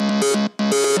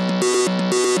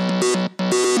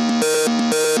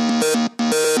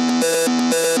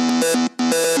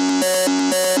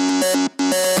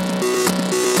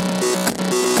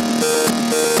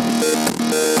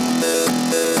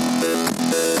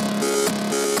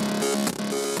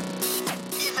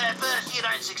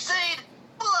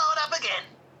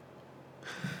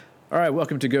All right,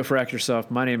 welcome to Go Frack Yourself.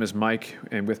 My name is Mike,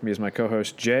 and with me is my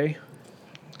co-host, Jay.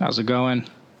 How's it going?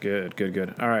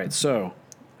 Good. All right, so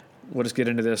we'll just get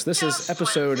into this. This is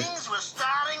episode... Things were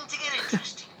starting to get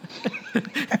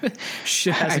interesting.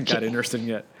 Shit hasn't got interesting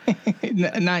yet.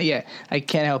 Not yet. I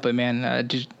can't help it, man.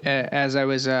 As I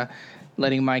was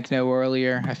letting Mike know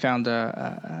earlier, I found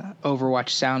a Overwatch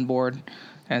soundboard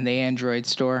in the Android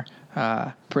store.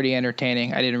 Pretty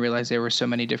entertaining. I didn't realize there were so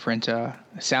many different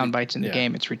sound bites in the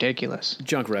game. It's ridiculous.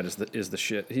 Junkrat is the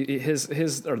shit.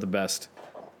 His are the best.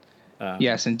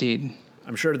 Yes, indeed.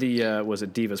 I'm sure the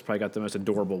Diva's probably got the most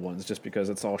adorable ones, just because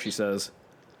that's all she says.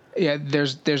 Yeah,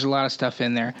 there's a lot of stuff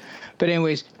in there. But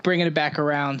anyways, bringing it back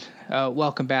around.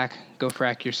 Welcome back. Go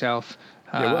Frack Yourself.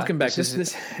 Welcome back. This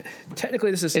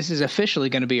is officially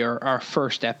going to be our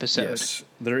first episode. Yes,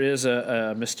 there is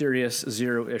a mysterious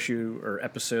zero issue or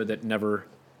episode that never.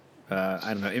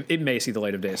 I don't know. It may see the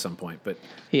light of day at some point, but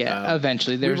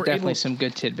eventually. There's definitely some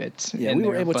good tidbits. Yeah, we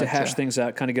were able to hash things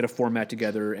out, kind of get a format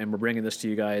together, and we're bringing this to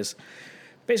you guys.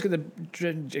 Basically, the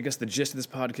gist of this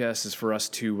podcast is for us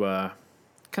to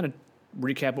kind of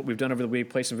recap what we've done over the week,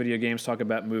 play some video games, talk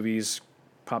about movies,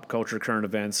 pop culture, current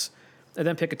events. And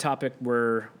then pick a topic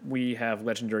where we have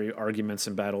legendary arguments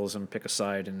and battles and pick a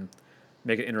side and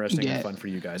make it interesting and fun for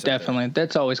you guys. Definitely.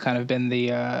 That's always kind of been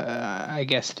the, I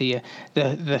guess, the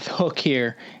hook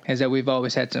here is that we've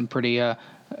always had some pretty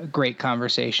great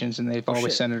conversations, and they've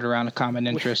always centered around a common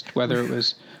interest, whether it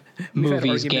was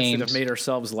movies, games. That have made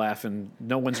ourselves laugh, and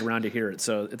no one's around to hear it.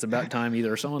 So it's about time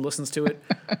either someone listens to it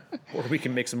or we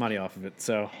can make some money off of it.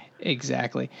 So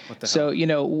exactly. So,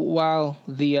 while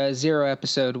the zero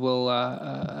episode will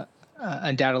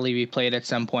undoubtedly be played at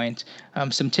some point,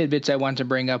 some tidbits I want to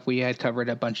bring up. We had covered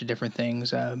a bunch of different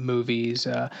things, movies,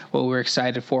 what we're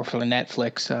excited for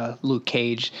Netflix, Luke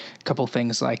Cage, a couple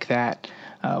things like that.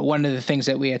 One of the things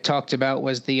that we had talked about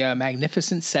was the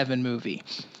Magnificent Seven movie.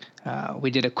 We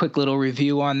did a quick little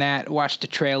review on that, watched a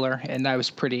trailer, and I was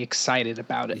pretty excited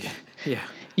about it. Yeah.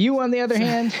 You, on the other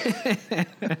hand?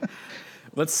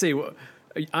 Let's see.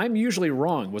 I'm usually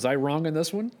wrong. Was I wrong in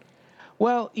this one?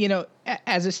 Well,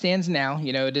 as it stands now,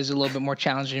 it is a little bit more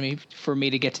challenging for me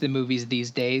to get to the movies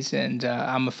these days. And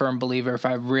I'm a firm believer if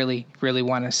I really, really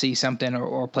want to see something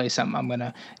or play something, I'm going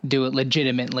to do it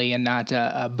legitimately and not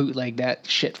bootleg that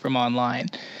shit from online.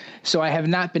 So I have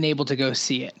not been able to go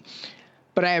see it.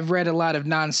 But I have read a lot of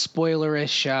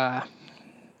non-spoilerish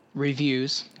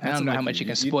reviews. I don't know how much you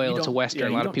can spoil. It's a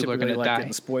Western. A lot of people are going to die.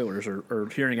 Getting spoilers or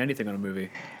hearing anything on a movie.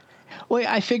 Well,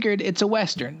 I figured it's a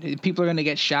Western. People are going to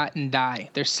get shot and die.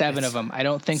 There's 7 of them. I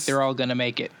don't think they're all going to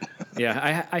make it.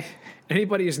 Yeah, I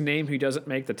anybody's name who doesn't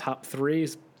make the top 3,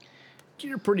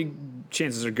 you're pretty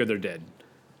chances are good they're dead.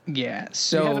 Yeah,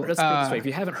 so let's put it this way. If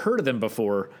you haven't heard of them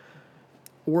before,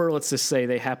 or let's just say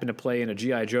they happen to play in a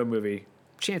G.I. Joe movie,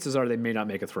 chances are they may not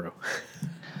make it through.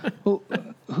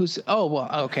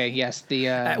 Okay, yes, the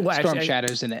Storm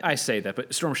Shadow's in it. I say that,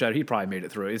 but Storm Shadow, he probably made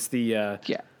it through. It's the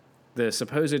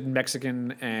supposed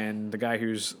Mexican and the guy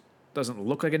who's doesn't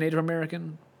look like a Native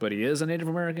American, but he is a Native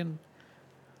American.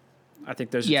 I think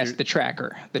those are the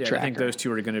tracker. I think those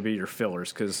two are going to be your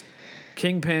fillers, because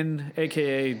Kingpin,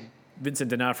 a.k.a. Vincent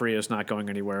D'Onofrio, is not going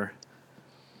anywhere.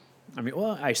 I mean,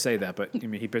 well, I say that, but I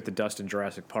mean, he bit the dust in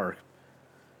Jurassic Park.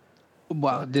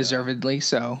 Well, deservedly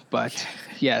so, but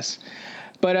yes.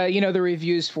 But, the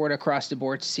reviews for it across the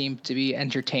board seem to be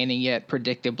entertaining, yet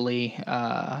predictably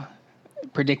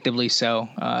so.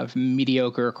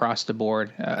 Mediocre across the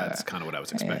board. That's kind of what I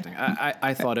was expecting.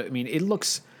 I thought, it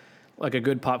looks like a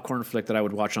good popcorn flick that I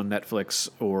would watch on Netflix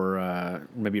or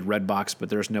maybe Redbox, but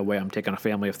there's no way I'm taking a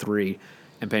family of 3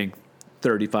 and paying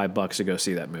 $35 to go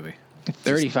see that movie.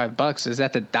 $35? Is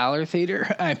that the dollar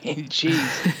theater? I mean,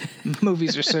 geez,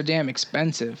 movies are so damn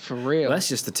expensive, for real. Well, that's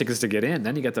just the tickets to get in.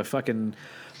 Then you got the fucking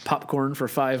popcorn for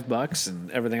 $5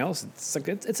 and everything else. It's like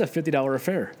it's a $50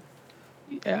 affair.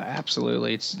 Yeah,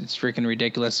 absolutely. It's freaking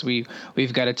ridiculous. We've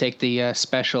got to take the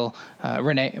special.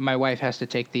 Renee, my wife, has to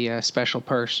take the special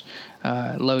purse,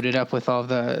 loaded up with all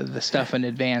the stuff in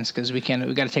advance, because we got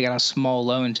to take out a small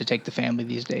loan to take the family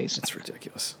these days. It's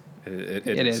ridiculous. It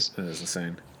is. It is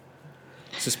insane.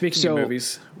 So speaking of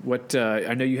movies, what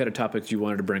I know you had a topic you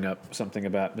wanted to bring up, something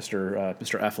about Mr.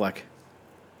 Affleck.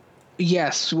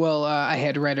 Yes, well, I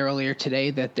had read earlier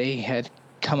today that they had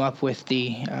come up with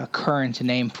the current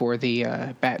name for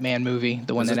the Batman movie,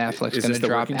 the one that Affleck's going to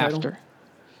drop after.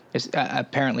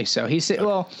 Apparently so. He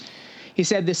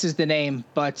said, this is the name,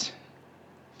 but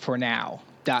for now, ...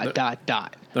 They're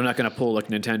not going to pull like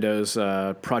Nintendo's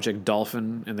Project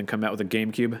Dolphin and then come out with a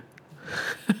GameCube.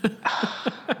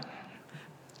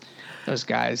 Those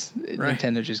guys, Right.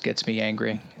 Nintendo just gets me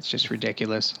angry. It's just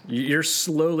ridiculous. You're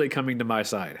slowly coming to my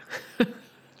side.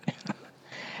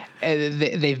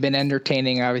 They've been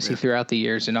entertaining, obviously, throughout the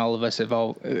years, and all of us have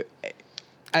all.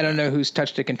 I don't know who's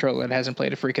touched a controller that hasn't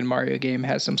played a freaking Mario game,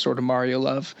 has some sort of Mario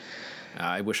love.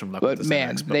 I wish them luck But with this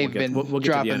man, NX, but they've we'll been get to the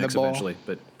dropping the NX ball. eventually.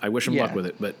 But I wish them Yeah. luck with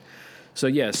it. But so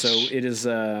it is.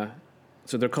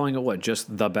 So they're calling it what?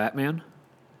 Just the Batman?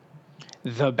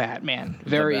 The Batman.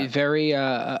 Very, very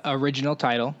original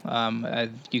title.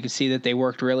 You can see that they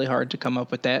worked really hard to come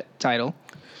up with that title.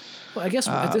 Well, I guess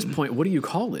at this point, what do you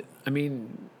call it? I mean,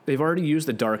 they've already used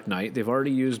the Dark Knight. They've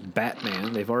already used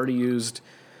Batman. They've already used.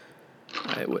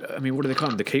 I mean, what do they call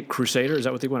him? The Cape Crusader? Is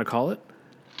that what they want to call it?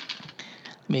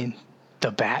 I mean,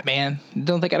 the Batman.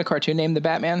 Don't they got a cartoon named The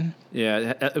Batman?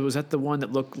 Yeah, it was that the one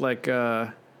that looked like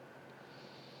one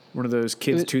of those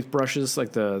kids' toothbrushes,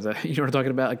 like the you know what I'm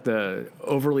talking about, like the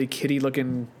overly kiddie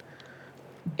looking.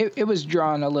 It was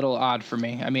drawn a little odd for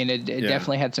me. I mean, it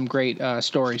definitely had some great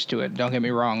stories to it. Don't get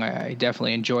me wrong. I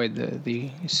definitely enjoyed the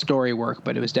story work,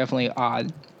 but it was definitely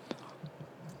odd,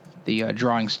 the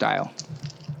drawing style.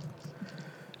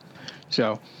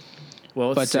 So,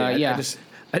 Well, let's see. yeah.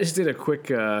 I just did a quick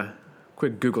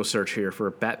Google search here for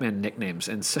Batman nicknames,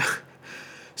 and so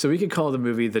we could call the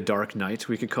movie The Dark Knight.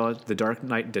 We could call it The Dark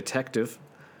Knight Detective,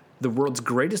 The World's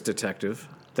Greatest Detective,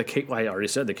 the Cape. I already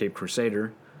said the Cape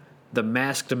Crusader, The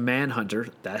Masked Manhunter.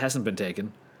 That hasn't been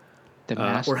taken. the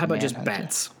Masked Or how about just Manhunter.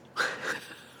 Bats?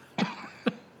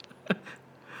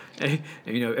 And,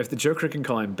 you know, if the Joker can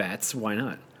call him Bats, why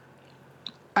not?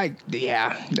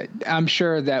 I'm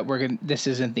sure that this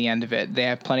isn't the end of it. They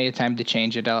have plenty of time to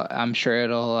change it. I'm sure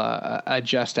it'll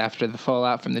adjust after the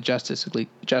fallout from the Justice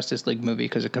League movie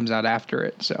because it comes out after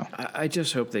it. So I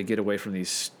just hope they get away from these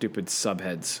stupid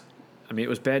subheads. I mean, it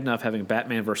was bad enough having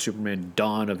Batman vs Superman: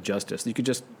 Dawn of Justice. You could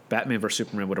just Batman vs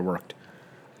Superman would have worked.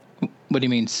 what do you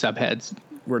mean subheads?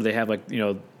 Where they have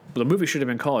the movie should have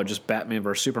been called just Batman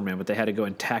vs Superman, but they had to go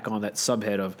and tack on that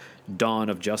subhead of Dawn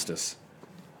of Justice.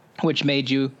 Which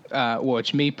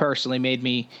which me personally made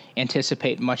me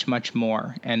anticipate much, much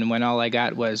more. And when all I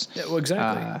got was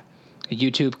Exactly.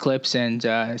 YouTube clips and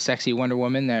sexy Wonder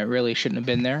Woman that really shouldn't have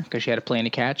been there because she had a plane to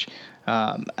catch,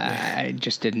 I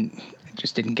just didn't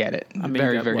get it. I mean,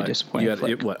 very, you got very what? disappointed.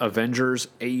 You got Avengers: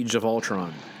 Age of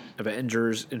Ultron,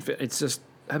 Avengers. It's just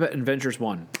how about Avengers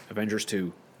 1, Avengers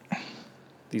 2.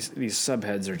 These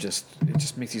subheads it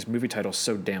just makes these movie titles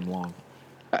so damn long.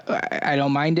 I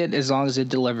don't mind it as long as it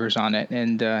delivers on it.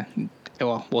 And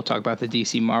we'll talk about the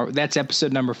DC Marvel. That's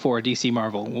episode number 4, DC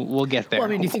Marvel. We'll get there. Well,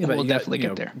 I mean, you think about it. We'll You got, definitely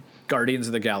get there. Guardians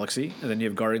of the Galaxy, and then you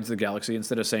have Guardians of the Galaxy.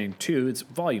 Instead of saying 2, it's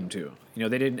Volume 2. You know,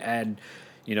 they didn't add,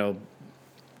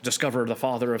 discover the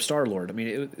father of Star-Lord. I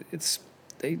mean,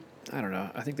 I don't know.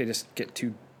 I think they just get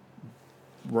too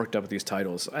worked up with these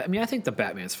titles. I mean, I think the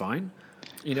Batman's fine.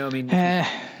 You know,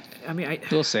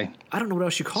 We'll see. I don't know what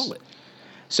else you call it.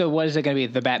 So what is it going to be?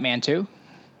 The Batman 2?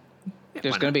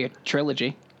 There's why going to be not? a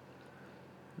trilogy.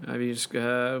 I mean, just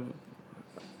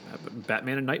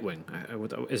Batman and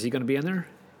Nightwing. Is he going to be in there?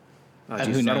 Who I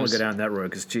don't want knows? to go down that road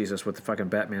because Jesus, with the fucking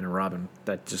Batman and Robin,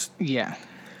 that just Yeah.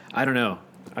 I don't know.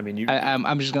 I mean,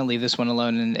 I'm just going to leave this one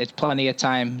alone, and it's plenty of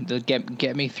time to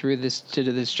get me through this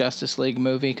Justice League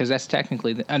movie because that's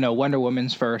technically Wonder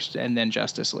Woman's first, and then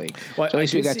Justice League. Well, so at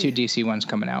least I we did got see- 2 DC ones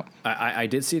coming out. I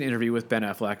did see an interview with Ben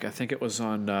Affleck. I think it was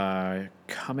on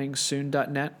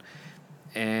comingsoon.net,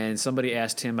 and somebody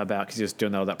asked him about because he was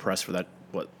doing all that press for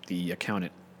the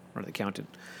accountant.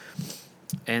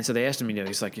 And so they asked him,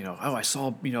 he's like, I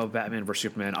saw, Batman vs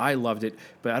Superman. I loved it,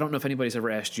 but I don't know if anybody's ever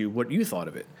asked you what you thought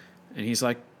of it. And he's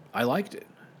like, I liked it.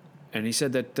 And he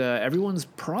said that everyone's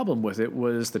problem with it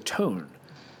was the tone,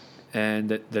 and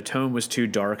that the tone was too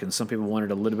dark, and some people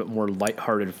wanted a little bit more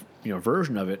lighthearted,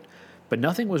 version of it. But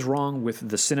nothing was wrong with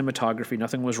the cinematography.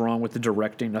 Nothing was wrong with the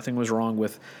directing. Nothing was wrong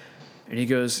with. And he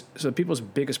goes, so people's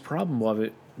biggest problem of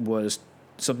it was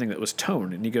something that was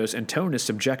tone. And he goes, and tone is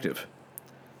subjective.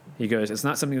 He goes, it's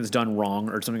not something that's done wrong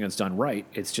or something that's done right.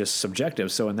 It's just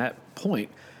subjective. So in that point,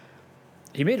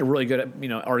 he made a really good,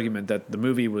 argument that the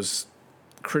movie was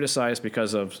criticized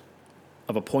because of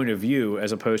a point of view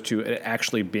as opposed to it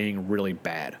actually being really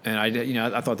bad. And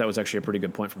I thought that was actually a pretty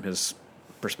good point from his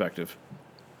perspective.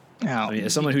 Now, I mean,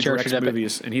 as someone who directs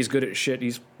movies, and he's good at shit,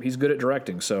 he's good at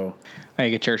directing. So you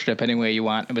get churched up any way you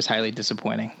want. It was highly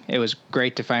disappointing. It was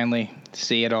great to finally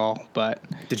see it all, but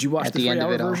did you watch at the the end of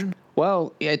 3-hour it all, version?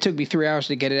 Well, yeah, it took me 3 hours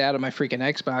to get it out of my freaking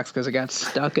Xbox because I got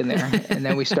stuck in there. And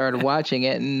then we started watching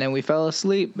it, and then we fell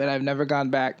asleep, but I've never gone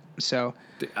back. So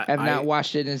I have not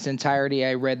watched it in its entirety.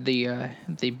 I read the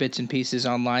bits and pieces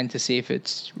online to see if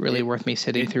it's really worth me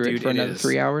sitting through it for another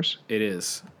 3 hours. It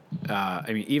is. I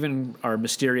mean, even our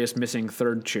mysterious missing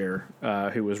third chair,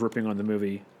 who was ripping on the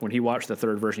movie, when he watched the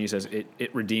third version, he says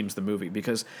it redeems the movie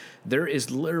because there is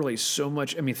literally so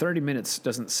much. I mean, 30 minutes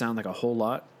doesn't sound like a whole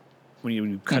lot when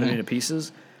you cut it into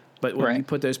pieces, but when you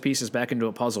put those pieces back into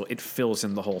a puzzle, it fills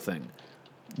in the whole thing.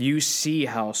 You see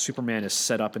how Superman is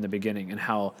set up in the beginning and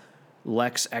how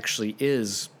Lex actually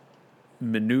is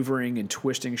maneuvering and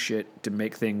twisting shit to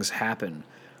make things happen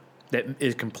that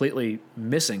is completely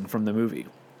missing from the movie.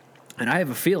 And I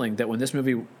have a feeling that when this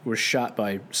movie was shot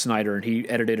by Snyder and he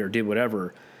edited or did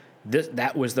whatever,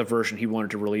 that was the version he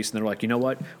wanted to release. And they're like, you know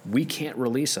what? We can't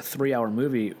release a 3-hour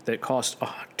movie that costs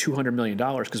 $200 million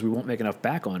because we won't make enough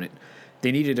back on it.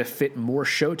 They needed to fit more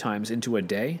showtimes into a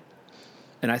day.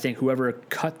 And I think whoever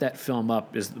cut that film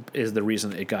up is the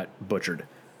reason it got butchered.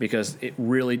 Because it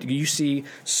really, you see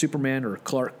Superman or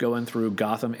Clark going through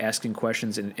Gotham asking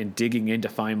questions and digging in to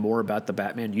find more about the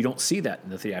Batman. You don't see that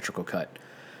in the theatrical cut.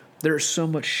 There's so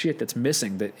much shit that's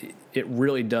missing that it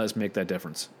really does make that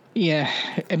difference. Yeah,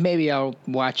 and maybe I'll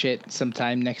watch it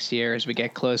sometime next year as we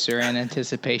get closer in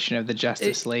anticipation of the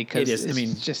Justice League. Cause it is. I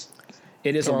mean,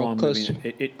 it is a long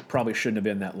movie. It probably shouldn't have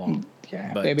been that long.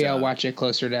 Yeah, but, maybe I'll watch it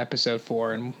closer to episode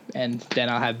 4, and then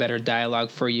I'll have better dialogue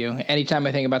for you. Anytime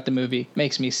I think about the movie,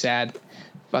 makes me sad.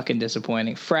 Fucking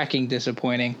disappointing. Fracking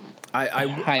disappointing.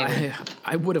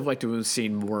 I would have liked to have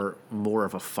seen more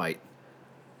of a fight.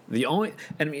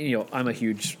 I'm a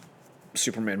huge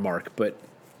Superman mark, but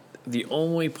the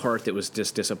only part that was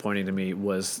just disappointing to me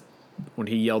was when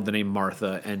he yelled the name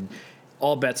Martha, and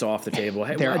all bets off the table.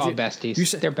 Hey, they're all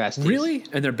besties. They're besties. Really?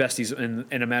 And they're besties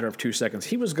in a matter of 2 seconds.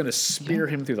 He was going to spear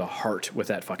him through the heart with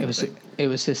that fucking thing. It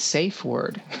was his safe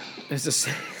word. It's just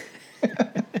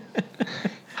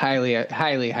highly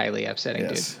upsetting,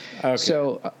 dude. Okay.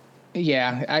 So,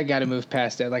 yeah, I got to move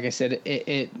past that. Like I said,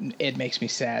 it makes me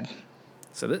sad.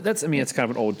 So that's. I mean, it's kind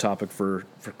of an old topic for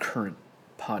current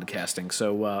podcasting.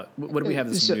 So, what do we have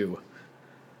that's new?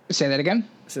 Say that again.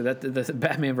 So that the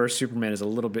Batman vs Superman is a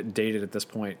little bit dated at this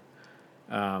point.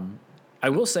 I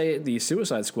will say the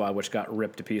Suicide Squad, which got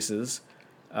ripped to pieces,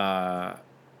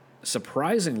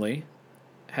 surprisingly,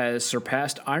 has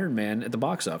surpassed Iron Man at the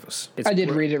box office. I did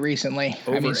read it recently.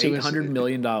 Over $800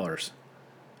 million.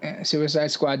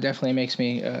 Suicide Squad definitely makes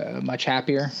me much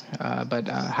happier, but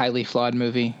a highly flawed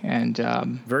movie and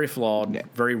very flawed,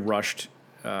 very rushed.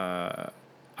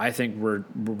 I think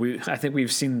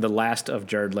we've seen the last of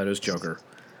Jared Leto's Joker.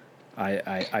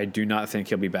 I do not think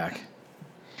he'll be back.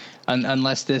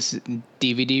 Unless this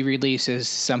DVD release is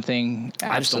something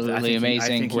absolutely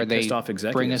amazing where they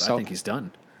bring us all. I think he's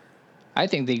done. I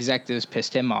think the executives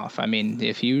pissed him off. I mean,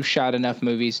 if you shot enough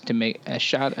movies to make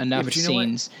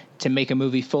scenes to make a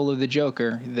movie full of the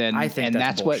Joker, then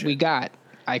that's what we got.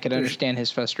 I could understand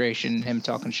his frustration, him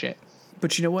talking shit.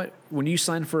 But you know what? When you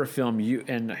sign for a film,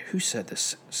 who said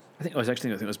this? I think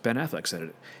it was Ben Affleck said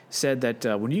it. Said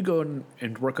that when you go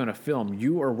and work on a film,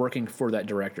 you are working for that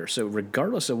director. So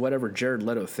regardless of whatever Jared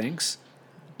Leto thinks,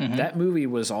 that movie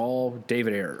was all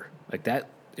David Ayer. Like that.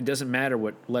 It doesn't matter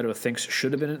what Leto thinks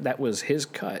should have been. That was his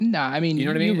cut. No, I mean, you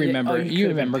know what I mean? You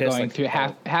remember going through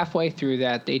halfway through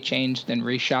that, they changed and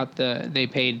reshot they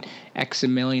paid X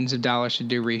millions of dollars to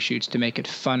do reshoots to make it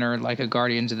funner, like a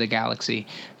Guardians of the Galaxy,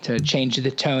 to change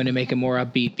the tone and make it more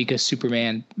upbeat because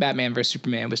Batman vs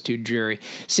Superman was too dreary.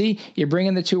 See, you're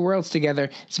bringing the two worlds together.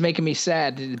 It's making me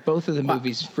sad. Both of the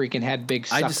movies freaking had big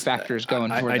suck factors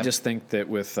going for them. I just think that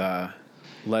with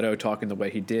Leto talking the way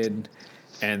he did,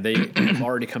 and they have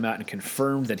already come out and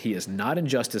confirmed that he is not in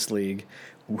Justice League.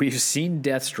 We've seen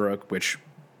Deathstroke, which,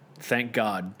 thank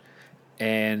God,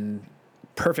 and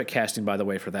perfect casting, by the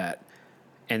way, for that.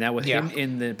 And now with him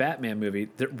in the Batman movie,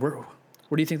 what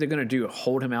do you think they're going to do?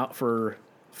 Hold him out for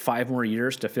 5 more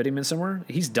years to fit him in somewhere?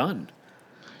 He's done.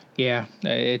 Yeah,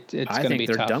 it's going to be tough. I think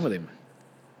they're done with him.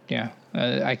 Yeah,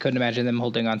 I couldn't imagine them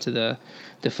holding on to the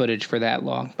footage for that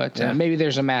long. But maybe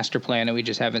there's a master plan and we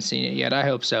just haven't seen it yet. I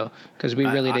hope so, because we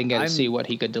really didn't get to see what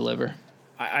he could deliver.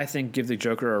 I think give the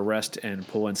Joker a rest and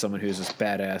pull in someone who's as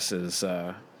badass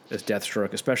as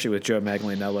Deathstroke, especially with Joe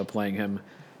Manganiello playing him.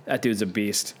 That dude's a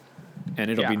beast.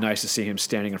 And it'll be nice to see him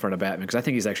standing in front of Batman, because I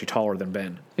think he's actually taller than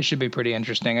Ben. It should be pretty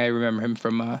interesting. I remember him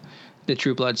from the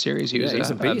True Blood series. He was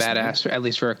a beast, badass, at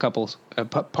least for a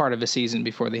part of a season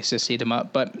before they CC'd him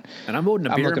up. And I'm holding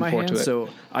a beer in my hand, so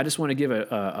I just want to give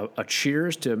a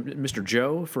cheers to Mr.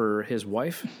 Joe for his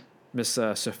wife. Miss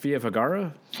Sofia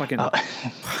Vergara, fucking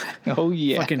Oh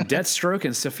yeah. fucking Deathstroke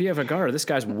and Sofia Vergara. This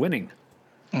guy's winning.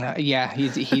 Yeah,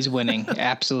 he's winning.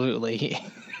 Absolutely.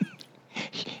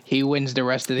 He wins the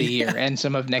rest of the year and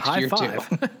some of next High year five.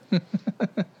 too.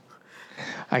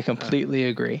 I completely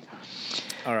agree.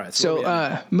 All right.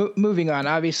 So moving on,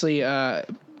 obviously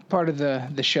part of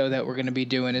the show that we're going to be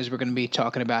doing is we're going to be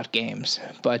talking about games.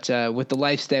 But with the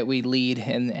lives that we lead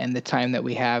and the time that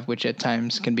we have, which at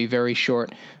times can be very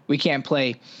short, we can't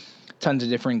play tons of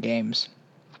different games.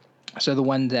 So the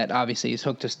one that obviously has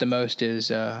hooked us the most is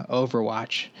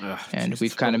Overwatch. And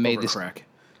we've kind of made this. Crack.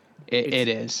 It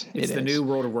is. It's the new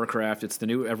World of Warcraft. It's the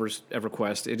new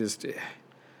EverQuest. It is.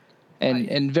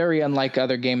 And very unlike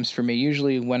other games for me.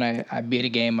 Usually when I beat a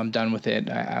game, I'm done with it,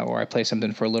 or I play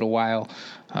something for a little while.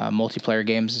 Multiplayer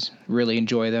games, really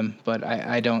enjoy them, but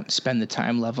I don't spend the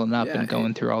time leveling up and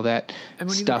going through all that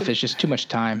stuff. It's just too much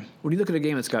time. When you look at a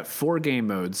game that's got 4 game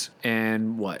modes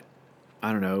and what,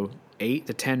 I don't know, 8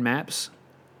 to 10 maps,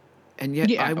 and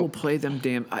yet I will play them.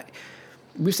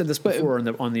 We've said this before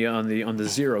on the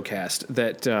Zero Cast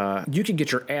that you can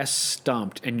get your ass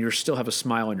stumped and you still have a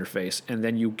smile on your face, and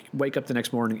then you wake up the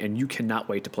next morning and you cannot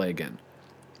wait to play again.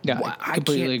 Yeah, I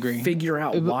completely agree. Figure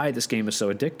out why this game is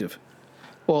so addictive.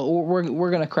 Well,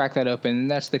 we're gonna crack that open,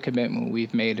 and that's the commitment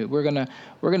we've made. We're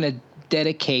gonna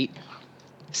dedicate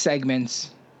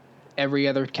segments every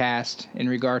other cast in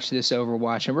regards to this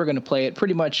Overwatch, and we're gonna play it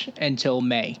pretty much until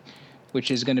May, which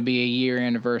is going to be a year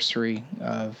anniversary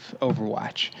of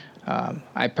Overwatch.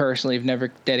 I personally have never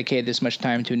dedicated this much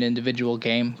time to an individual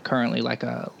game. Currently, like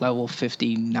a level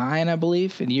 59, I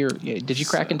believe. And did you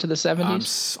crack into the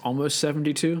 70s? Almost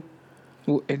 72.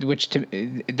 Which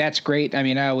that's great. I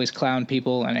mean, I always clown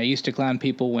people, and I used to clown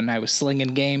people when I was slinging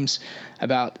games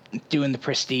about doing the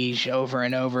Prestige over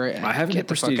and over. I haven't get the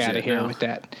Prestige fuck out of yet, here no. with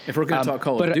that. If we're going to talk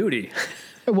Call of Duty.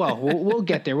 Well, we'll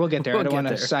get there. We'll get there. I don't want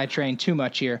to there. sidetrain too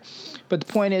much here. But the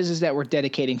point is that we're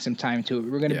dedicating some time to it.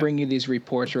 We're going to bring you these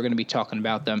reports. We're going to be talking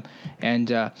about them.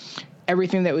 And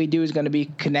everything that we do is going to be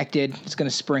connected. It's going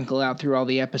to sprinkle out through all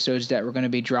the episodes that we're going to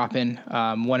be dropping.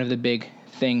 One of the big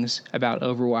things about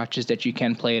Overwatch is that you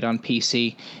can play it on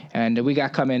PC. And we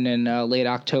got coming in late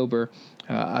October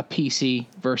a PC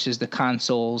versus the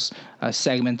consoles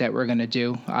segment that we're going to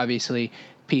do. Obviously,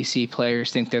 PC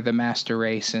players think they're the master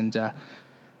race, and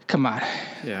come on.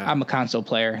 Yeah. I'm a console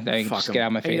player. Just get out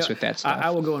of my face with that stuff. I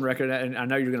will go on record, and I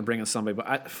know you're going to bring in somebody,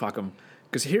 but fuck them.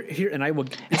 Because here, and I will.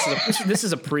 This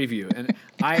is a preview, and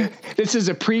This is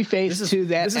a preface to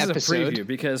that episode. This is a preview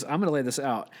because I'm going to lay this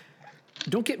out.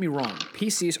 Don't get me wrong.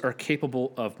 PCs are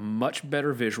capable of much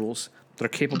better visuals. They're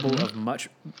capable of much.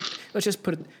 Let's just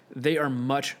put it. They are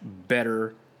much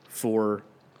better for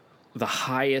the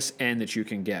highest end that you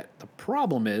can get. The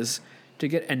problem is to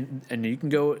get, and you can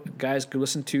go, guys, go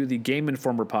listen to the Game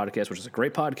Informer podcast, which is a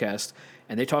great podcast,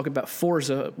 and they talk about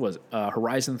Forza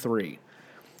Horizon 3.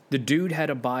 The dude had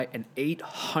to buy an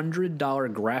 $800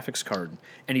 graphics card,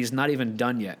 and he's not even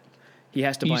done yet. He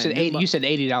has to buy. You said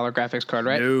 $80 graphics card,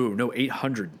 right? No,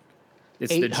 800.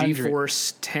 It's 800. The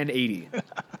GeForce 1080,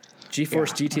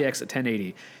 GeForce GTX at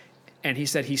 1080. And he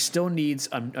said he still needs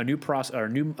a new processor,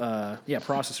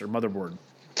 motherboard.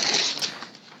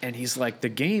 And he's like, the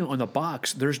game on the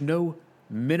box, there's no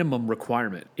minimum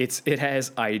requirement. It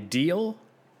has ideal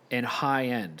and high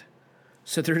end.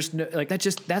 So there's no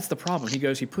that's the problem. He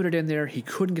goes, he put it in there, he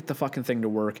couldn't get the fucking thing to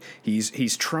work.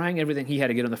 He's trying everything. He had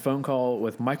to get on the phone call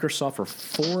with Microsoft for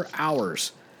 4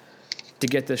 hours to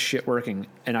get this shit working.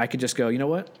 And I could just go, you know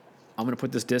what? I'm gonna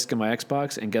put this disc in my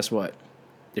Xbox, and guess what?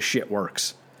 The shit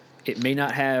works. It may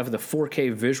not have the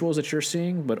 4K visuals that you're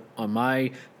seeing, but on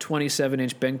my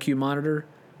 27-inch BenQ monitor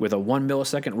with a 1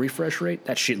 millisecond refresh rate,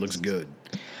 that shit looks good.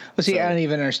 Well, see, I don't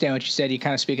even understand what you said. You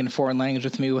kind of speaking a foreign language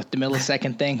with me with the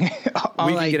millisecond thing.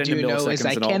 All I do know is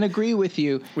I can agree with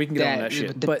you. We can get on that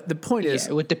shit. But the point is,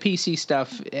 with the PC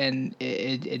stuff, and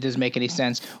it doesn't make any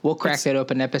sense. We'll crack that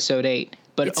open episode 8.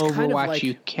 But Overwatch kind of like,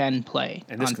 you can play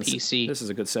on PC. This is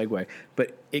a good segue.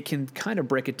 But it can kind of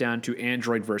break it down to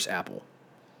Android versus Apple.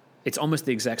 It's almost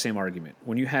the exact same argument.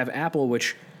 When you have Apple,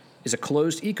 which is a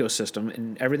closed ecosystem,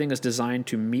 and everything is designed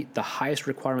to meet the highest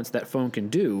requirements that phone can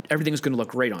do, everything's going to look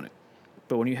great on it.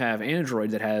 But when you have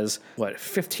Android that has,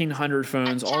 1,500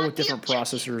 phones, all with different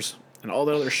processors and all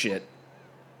the other shit,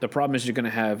 the problem is you're going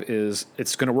to have is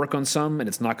it's going to work on some and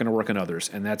it's not going to work on others,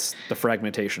 and that's the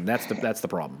fragmentation. That's the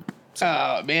problem. So.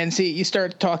 Oh, man, see, you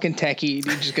start talking techie,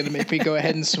 you're just going to make me go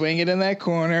ahead and swing it in that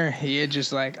corner. You're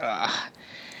just like, I'm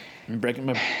breaking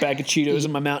my bag of Cheetos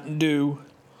and my Mountain Dew.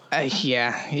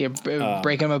 You're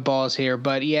breaking my balls here,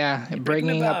 but yeah,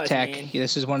 bringing up balls, tech. man.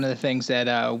 This is one of the things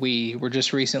that we were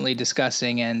just recently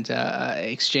discussing and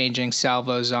exchanging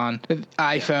salvos on with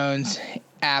iPhones,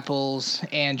 Apples,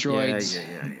 Androids,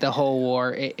 Yeah. the whole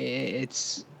war.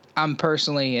 I'm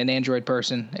personally an Android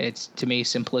person. It's to me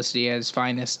simplicity at its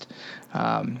finest.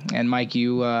 And Mike,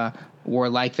 you were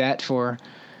like that for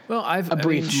Well, a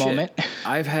brief moment.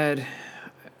 I've had,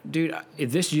 dude,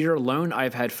 this year alone,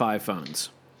 I've had 5 phones.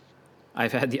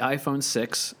 I've had the iPhone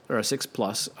 6 or a 6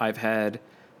 Plus. I've had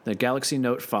the Galaxy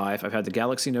Note 5. I've had the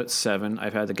Galaxy Note 7.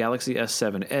 I've had the Galaxy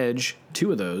S7 Edge,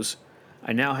 2 of those.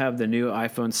 I now have the new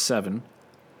iPhone 7.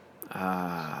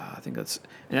 And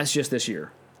that's just this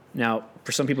year. Now,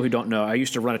 for some people who don't know, I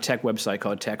used to run a tech website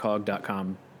called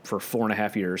techhog.com for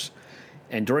 4.5 years.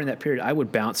 And during that period, I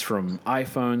would bounce from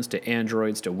iPhones to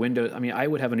Androids to Windows. I mean, I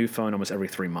would have a new phone almost every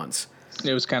 3 months.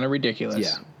 It was kind of ridiculous.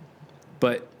 Yeah.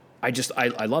 But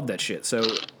I love that shit. So,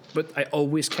 but I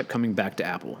always kept coming back to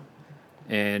Apple.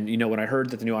 And, when I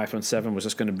heard that the new iPhone 7 was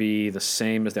just going to be the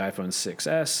same as the iPhone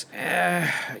 6S,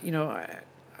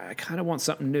 I kind of want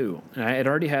something new. And I had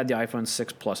already had the iPhone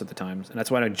 6 Plus at the time, and that's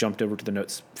why I jumped over to the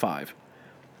Note 5.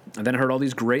 And then I heard all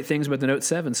these great things about the Note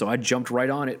 7, so I jumped right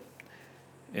on it.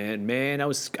 And man, I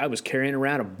was carrying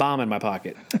around a bomb in my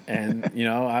pocket, and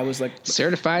I was like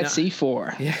certified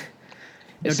C4. Yeah.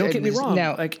 Now, don't get me wrong.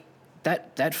 Now, like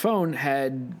that phone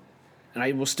had, and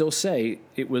I will still say,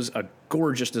 it was a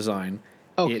gorgeous design.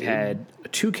 Okay. It had a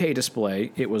 2K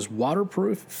display. It was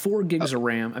waterproof, 4 gigs of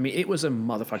RAM. I mean, it was a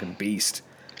motherfucking beast.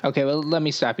 Okay, well, let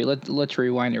me stop you. Let's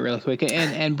rewind it really quick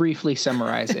and briefly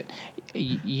summarize it.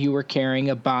 You were carrying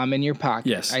a bomb in your pocket.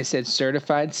 Yes. I said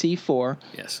certified C4.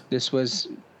 Yes. This was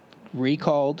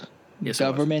recalled. Yes,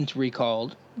 government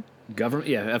recalled. Government,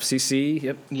 yeah, FCC,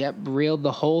 yep. Yep, reeled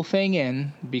the whole thing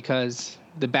in because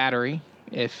the battery,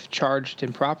 if charged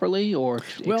improperly or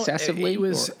excessively, it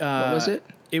was, what was it?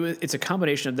 It's a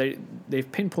combination of they've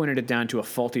pinpointed it down to a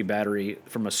faulty battery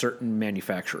from a certain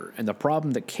manufacturer, and the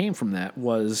problem that came from that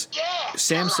was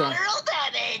Samsung.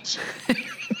 Damage.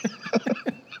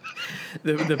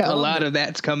 A lot of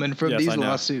that's coming from these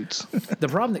lawsuits. The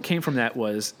problem that came from that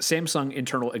was Samsung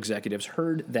internal executives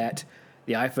heard that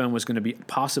the iPhone was going to be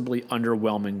possibly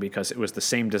underwhelming because it was the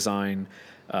same design.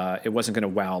 It wasn't going to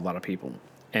wow a lot of people.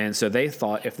 And so they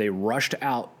thought if they rushed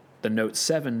out the Note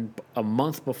 7 a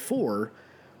month before,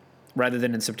 rather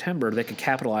than in September, they could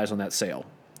capitalize on that sale.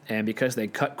 And because they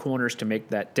cut corners to make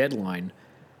that deadline,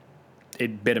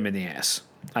 it bit them in the ass.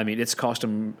 I mean, it's cost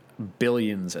them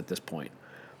billions at this point.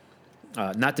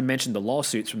 Not to mention the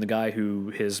lawsuits from the guy who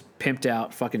his pimped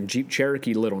out fucking Jeep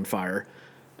Cherokee lit on fire.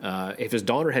 If his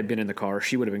daughter had been in the car,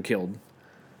 she would have been killed.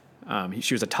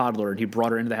 She was a toddler, and he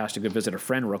brought her into the house to go visit a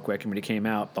friend real quick. And when he came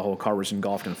out, the whole car was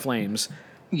engulfed in flames.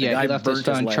 Yeah, he left his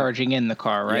phone charging in the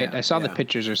car, right? Yeah, I saw the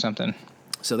pictures or something.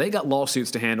 So they got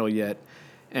lawsuits to handle yet.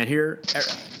 And here,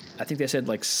 I think they said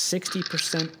like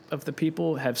 60% of the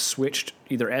people have switched,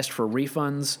 either asked for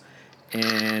refunds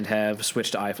and have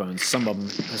switched to iPhones. Some of them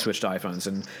have switched to iPhones,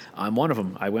 and I'm one of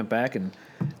them. I went back, and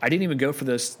I didn't even go for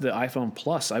the iPhone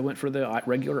Plus. I went for the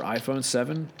regular iPhone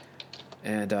 7,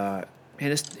 and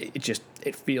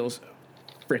it feels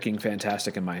freaking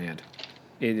fantastic in my hand.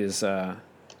 It is, and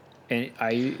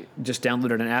I just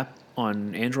downloaded an app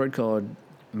on Android called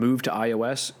Move to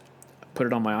iOS, put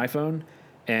it on my iPhone,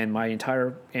 and my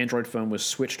entire Android phone was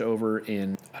switched over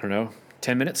in,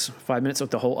 10 minutes, 5 minutes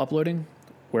with the whole uploading,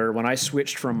 where when I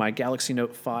switched from my Galaxy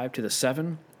Note 5 to the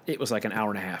 7, it was like an hour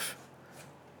and a half.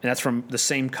 And that's from the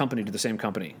same company to the same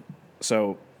company.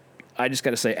 So I just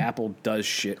got to say, Apple does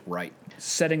shit right.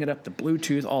 Setting it up, the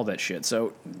Bluetooth, all that shit.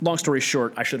 So long story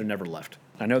short, I should have never left.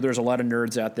 I know there's a lot of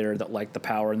nerds out there that like the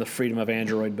power and the freedom of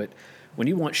Android, but when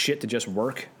you want shit to just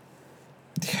work,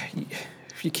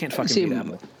 you can't fucking beat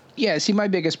Apple. Yeah, my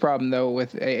biggest problem, though,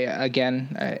 with,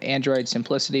 Android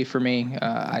simplicity for me,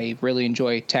 I really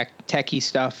enjoy techie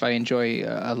stuff. I enjoy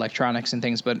electronics and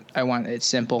things, but I want it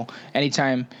simple.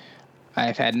 Anytime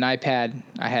I've had an iPad,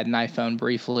 I had an iPhone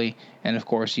briefly, and, of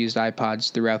course, used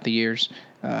iPods throughout the years.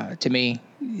 To me,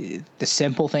 the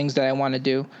simple things that I want to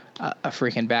do, a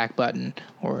freaking back button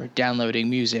or downloading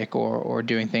music or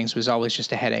doing things was always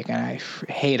just a headache. And I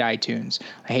hate iTunes.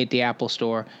 I hate the Apple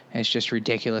Store. And it's just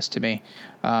ridiculous to me.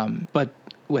 But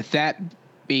with that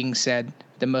being said,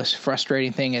 the most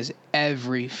frustrating thing is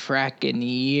every fracking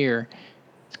year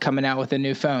it's coming out with a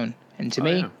new phone. And to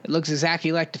me, it looks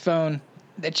exactly like the phone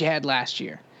that you had last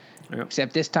year. Yep.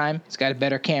 Except this time, it's got a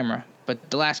better camera. But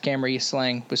the last camera you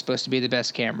slang was supposed to be the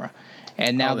best camera.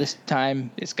 And now this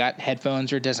time it's got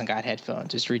headphones or it doesn't got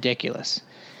headphones. It's ridiculous.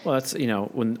 Well, that's,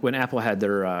 when Apple had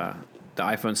their the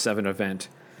iPhone 7 event,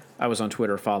 I was on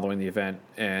Twitter following the event,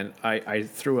 and I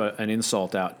threw an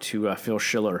insult out to Phil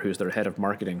Schiller, who's their head of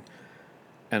marketing.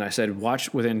 And I said,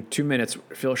 watch, within 2 minutes,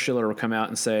 Phil Schiller will come out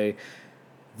and say,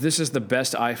 this is the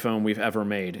best iPhone we've ever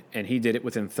made. And he did it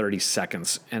within 30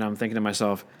 seconds. And I'm thinking to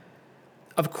myself,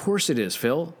 of course it is,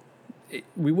 Phil.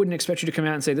 We wouldn't expect you to come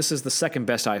out and say, this is the second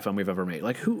best iPhone we've ever made.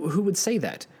 Like, who would say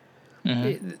that?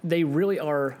 They really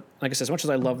are, like I said, as much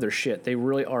as I love their shit, they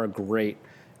really are great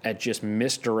at just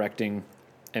misdirecting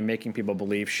and making people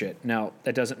believe shit. Now,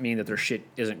 that doesn't mean that their shit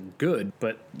isn't good,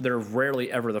 but they're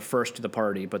rarely ever the first to the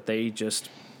party, but they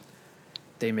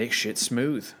make shit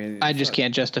smooth. I just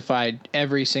can't justify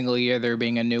every single year there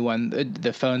being a new one.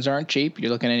 The phones aren't cheap. You're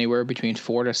looking anywhere between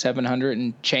 $400 to $700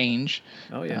 and change.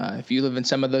 Oh, yeah. If you live in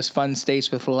some of those fun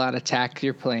states with a lot of tax,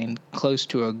 you're paying close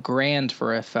to $1,000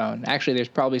 for a phone. Actually, there's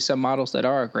probably some models that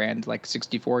are $1,000, like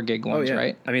 64 gig ones,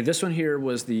 right? I mean, this one here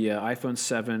was the iPhone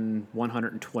 7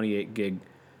 128 gig,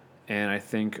 and I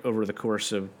think over the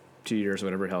course of 2 years or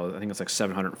whatever the hell, I think it's like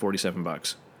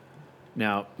 $747.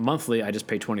 Now, monthly, I just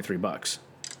pay $23.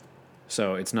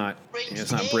 So it's not bricking.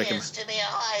 Tears to the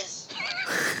eyes.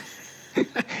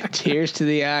 Tears to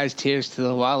the eyes, tears to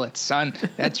the wallet, son.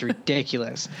 That's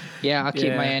ridiculous. Yeah, I'll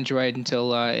keep my Android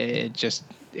until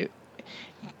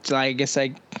so I guess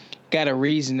I got a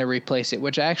reason to replace it,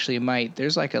 which I actually might.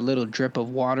 There's like a little drip of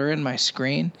water in my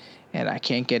screen, and I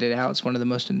can't get it out. It's one of the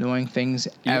most annoying things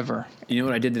ever. You know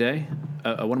what I did today?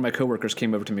 One of my coworkers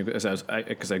came over to me because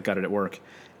I got it at work,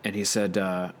 and he said,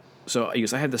 so he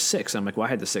goes, I had the 6. I'm like, well, I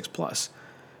had the 6 Plus.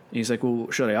 And he's like,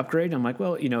 well, should I upgrade? I'm like,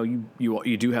 well, you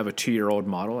do have a 2-year-old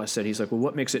model. I said, he's like, well,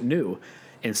 what makes it new?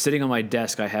 And sitting on my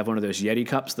desk, I have one of those Yeti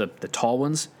cups, the tall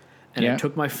ones. And I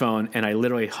took my phone and I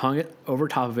literally hung it over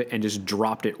top of it and just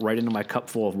dropped it right into my cup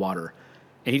full of water.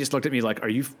 And he just looked at me like, are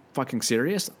you fucking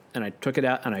serious? And I took it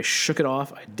out and I shook it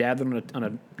off. I dabbed it on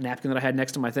a napkin that I had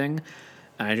next to my thing.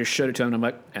 And I just showed it to him and I'm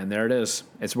like, and there it is.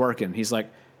 It's working. He's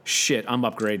like, shit, I'm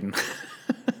upgrading.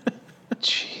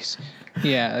 Jeez.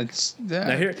 Yeah, it's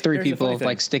here's 3 the people funny thing.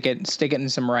 like stick it in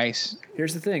some rice.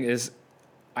 Here's the thing is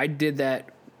I did that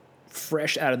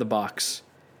fresh out of the box.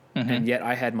 And yet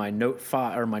I had my Note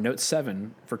 5 or my Note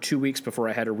 7 for 2 weeks before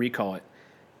I had to recall it.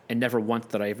 And never once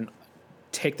did I even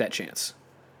take that chance.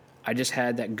 I just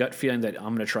had that gut feeling that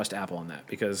I'm going to trust Apple on that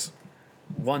because,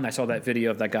 one, I saw that video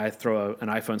of that guy throw an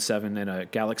iPhone 7 in a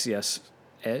Galaxy S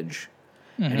Edge,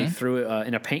 and he threw it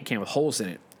in a paint can with holes in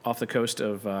it off the coast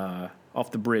of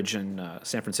off the bridge in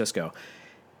San Francisco.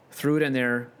 Threw it in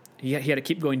there. He had to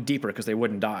keep going deeper because they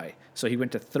wouldn't die. So he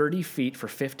went to 30 feet for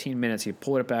 15 minutes. He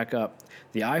pulled it back up.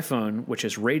 The iPhone, which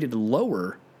is rated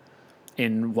lower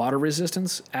in water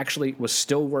resistance, actually was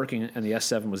still working, and the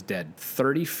S7 was dead.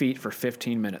 30 feet for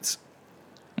 15 minutes.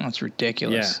 That's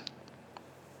ridiculous. Yeah.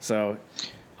 So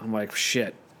I'm like,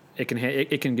 shit. It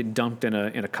can get dumped in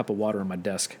a cup of water on my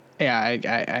desk. Yeah,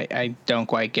 I don't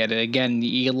quite get it. Again,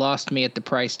 you lost me at the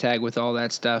price tag with all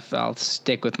that stuff. I'll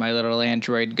stick with my little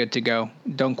Android, good to go.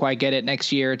 Don't quite get it.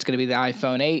 Next year, it's going to be the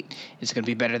iPhone 8. It's going to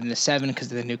be better than the 7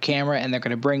 because of the new camera, and they're going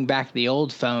to bring back the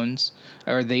old phones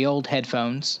or the old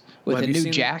headphones with a new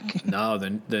jack. No,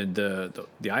 the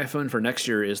iPhone for next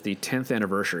year is the 10th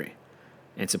anniversary.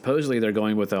 And supposedly they're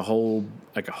going with a whole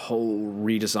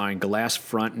redesign, glass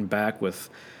front and back with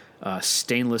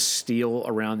stainless steel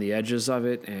around the edges of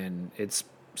it, and it's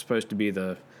supposed to be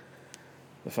the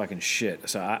fucking shit.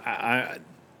 So I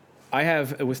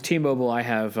have with T-Mobile, I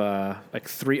have like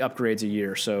 3 upgrades a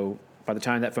year. So by the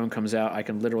time that phone comes out, I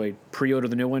can literally pre-order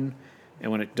the new one,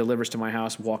 and when it delivers to my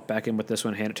house, walk back in with this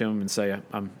one, hand it to them, and say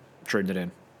I'm trading it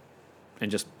in, and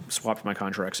just swap my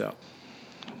contracts out.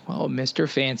 Well, Mr.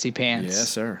 Fancy Pants. Yes,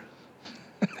 sir.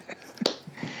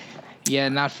 Yeah,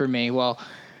 not for me. Well,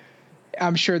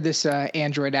 I'm sure this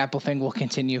Android Apple thing will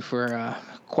continue for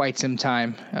quite some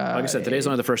time. Like I said, today's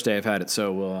only the first day I've had it,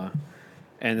 so we'll.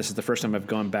 And this is the first time I've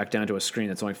gone back down to a screen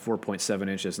that's only 4.7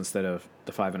 inches instead of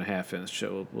the 5.5 inch.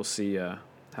 So we'll see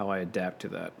how I adapt to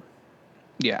that.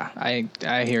 Yeah,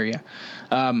 I hear you.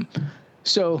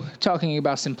 So talking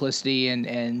about simplicity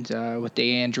and with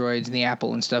the Androids and the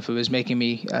Apple and stuff, it was making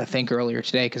me think earlier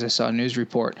today because I saw a news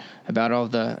report about all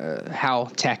the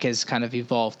how tech has kind of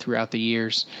evolved throughout the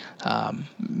years.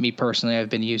 Me personally, I've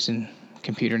been using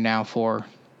computer now for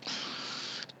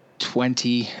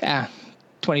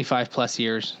 25 plus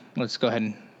years. Let's go ahead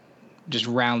and just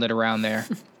round it around there.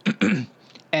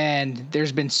 And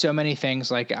there's been so many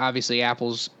things, like obviously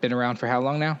Apple's been around for how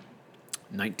long now?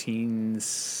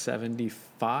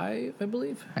 1975, I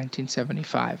believe.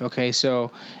 1975. Okay, so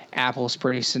Apple's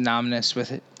pretty synonymous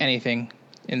with anything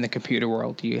in the computer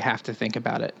world. You have to think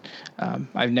about it.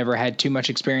 I've never had too much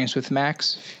experience with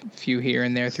Macs, few here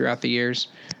and there throughout the years.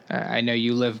 I know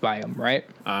you live by them, right?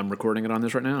 I'm recording it on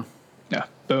this right now. Yeah.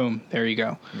 Boom. There you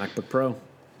go. MacBook Pro.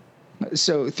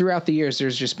 So throughout the years,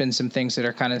 there's just been some things that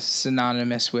are kind of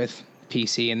synonymous with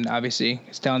PC, and obviously, I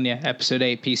was telling you, episode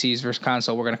 8, PCs versus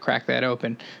console, we're going to crack that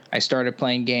open. I started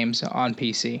playing games on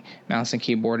PC, mouse and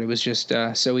keyboard. It was just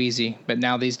so easy. But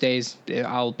now these days,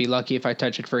 I'll be lucky if I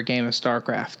touch it for a game of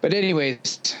StarCraft. But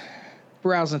anyways,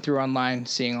 browsing through online,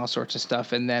 seeing all sorts of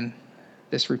stuff, and then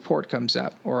this report comes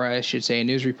up, or I should say a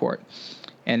news report.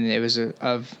 And it was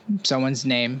of someone's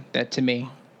name that, to me,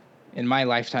 in my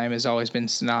lifetime, has always been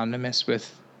synonymous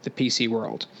with the PC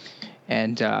world.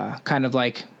 And kind of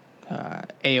like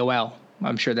AOL.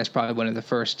 I'm sure that's probably one of the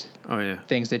first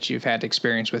things that you've had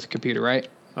experience with a computer, right?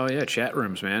 Oh, yeah, chat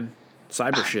rooms, man.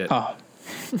 Cyber shit. Oh,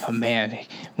 man.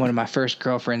 One of my first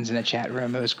girlfriends in a chat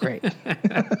room. It was great.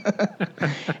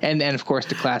 And then, of course,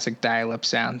 the classic dial-up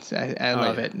sounds. I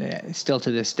love it. Still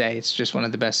to this day, it's just one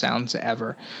of the best sounds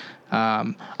ever.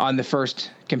 On the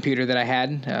first computer that I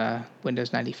had,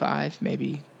 Windows 95,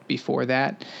 maybe before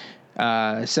that,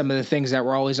 some of the things that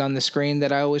were always on the screen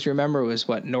that I always remember was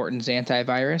Norton's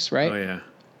antivirus, right? Oh,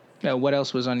 yeah. What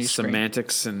else was on your screen?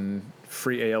 Semantics and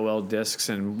free AOL discs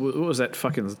and what was that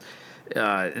fucking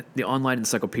the online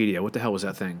encyclopedia? What the hell was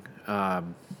that thing?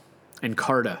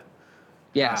 Encarta.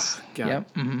 Yes. God.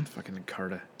 Yep. Mm-hmm. Fucking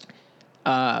Encarta.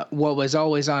 What was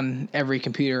always on every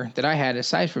computer that I had,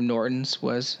 aside from Norton's,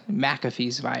 was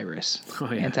McAfee's virus,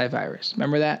 antivirus.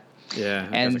 Remember that? Yeah,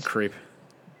 that's a creep.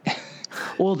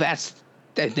 Well,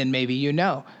 then maybe you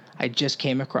know. I just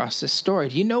came across this story.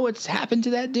 Do you know what's happened to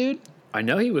that dude? I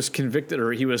know he was convicted,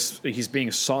 or he's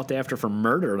being sought after for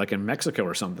murder, like in Mexico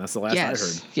or something. That's the last I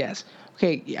heard. Yes.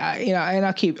 Okay. And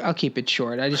I'll keep it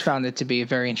short. I just found it to be a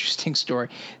very interesting story.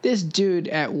 This dude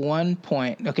at one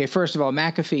point. Okay. First of all,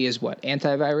 McAfee is what?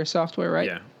 Antivirus software, right?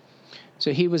 Yeah.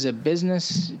 So he was a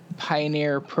business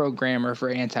pioneer programmer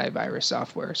for antivirus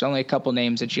software. There's only a couple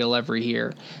names that you'll ever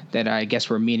hear that I guess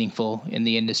were meaningful in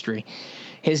the industry.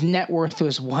 His net worth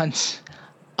was once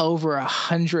over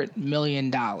 $100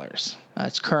 million.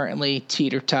 It's currently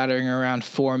teeter-tottering around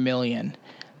 $4 million.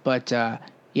 But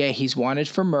he's wanted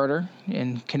for murder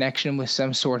in connection with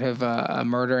some sort of a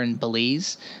murder in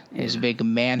Belize. There's a big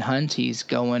manhunt. He's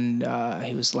going.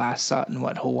 He was last sought in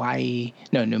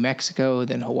New Mexico,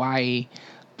 then Hawaii,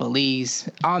 Belize,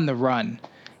 on the run.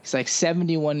 He's like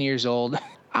 71 years old.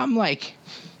 I'm like,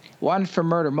 wanted for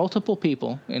murder, multiple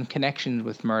people in connection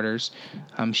with murders,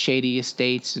 shady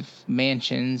estates of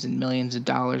mansions and millions of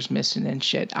dollars missing and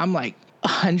shit. I'm like,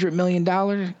 $100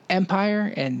 million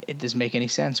empire, and it doesn't make any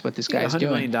sense what this guy's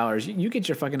doing. $100 million. You get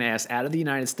your fucking ass out of the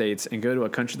United States and go to a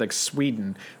country like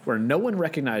Sweden where no one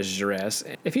recognizes your ass.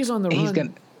 If he's on the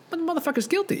run, the motherfucker's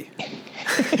guilty.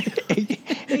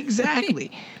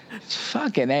 Exactly.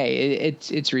 Fucking A.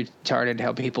 It's retarded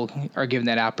how people are given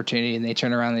that opportunity and they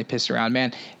turn around and they piss around.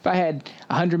 Man, if I had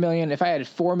 $100 million, if I had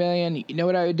 $4 million, you know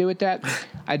what I would do with that?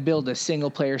 I'd build a single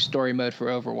player story mode for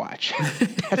Overwatch.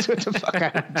 That's what the fuck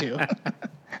I would do.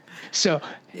 So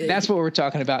that's what we're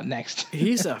talking about next.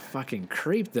 He's a fucking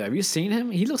creep, though. Have you seen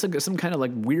him? He looks like some kind of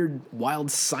like weird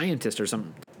wild scientist or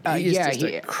something. He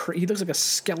looks like a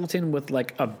skeleton with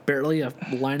like barely a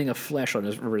lining of flesh on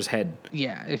his head.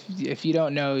 Yeah, if you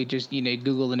don't know, just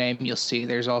Google the name, you'll see.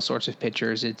 There's all sorts of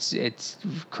pictures. It's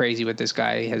crazy what this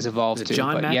guy has evolved to.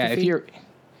 John McAfee? Yeah, if you're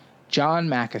John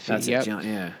McAfee. That's yep. it, John,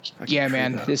 yeah. Yeah,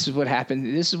 man. This is what happens.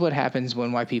 This is what happens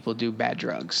when white people do bad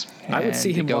drugs. I would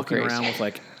see him walking crazy around with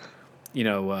like,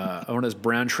 one of those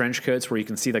brown trench coats where you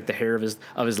can see like the hair of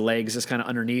his legs just kind of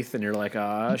underneath, and you're like,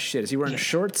 ah, shit, is he wearing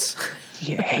shorts?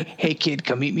 Yeah. Hey, kid,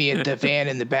 come meet me at the van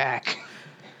in the back.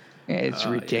 It's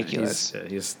ridiculous.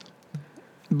 Yeah,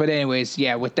 But anyways,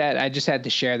 with that, I just had to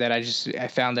share that. I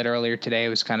found that earlier today. It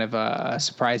was kind of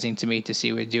surprising to me to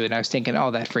see what he'd do, and I was thinking, oh,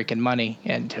 that freaking money.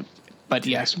 But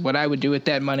yes, what I would do with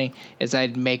that money is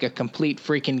I'd make a complete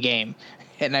freaking game.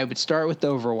 And I would start with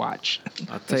Overwatch.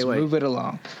 I'll tell you what. Move it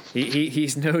along.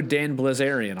 He's no Dan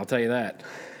Blazarian, I'll tell you that.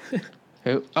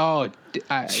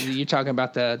 You're talking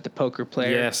about the poker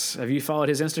player? Yes. Have you followed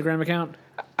his Instagram account?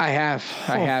 I have.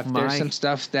 There's some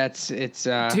stuff it's.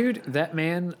 Dude, that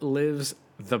man lives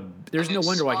There's no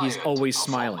wonder why he's always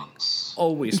smiling.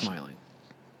 Always smiling.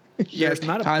 There's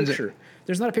not a picture.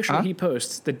 There's not a picture that he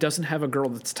posts that doesn't have a girl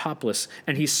that's topless,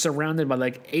 and he's surrounded by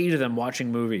like 8 of them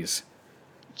watching movies.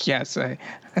 Yes, that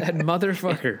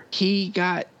motherfucker. He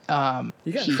got in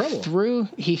trouble.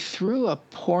 He threw a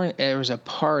porn. There was a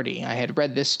party. I had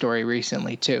read this story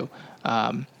recently too.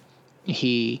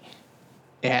 He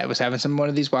was having one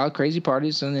of these wild, crazy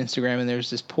parties on Instagram, and there's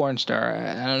this porn star.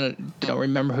 I don't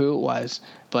remember who it was,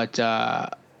 but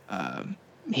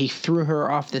he threw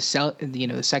her off the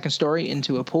second story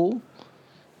into a pool.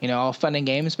 All fun and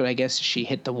games, but I guess she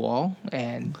hit the wall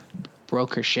and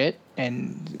broke her shit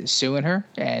and is suing her.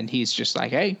 And he's just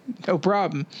like, hey, no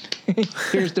problem.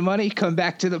 Here's the money. Come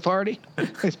back to the party.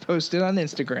 It's posted on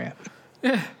Instagram.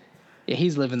 Yeah,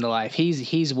 he's living the life.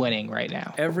 He's winning right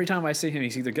now. Every time I see him,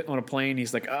 he's either getting on a plane,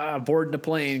 he's like, boarding a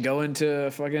plane, going to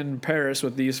fucking Paris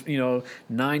with these,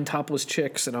 9 topless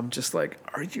chicks. And I'm just like,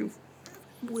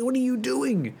 what are you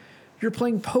doing? You're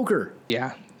playing poker.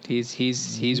 Yeah. He's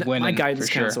winning. My guidance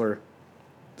for sure. counselor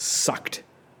sucked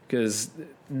because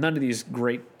none of these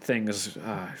great things.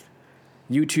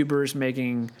 YouTubers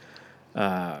making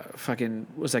fucking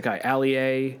what's that guy Ali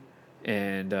A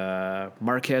and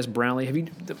Marquez Brownlee. Have you?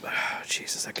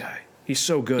 Jesus, that guy. He's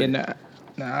so good. And,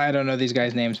 I don't know these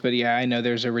guys' names, but yeah, I know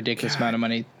there's a ridiculous amount of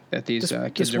money that these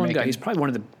kids this are one making. guy, he's probably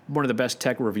one of the best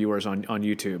tech reviewers on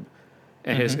YouTube.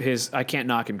 And his I can't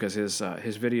knock him because his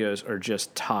videos are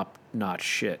just top notch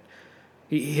shit.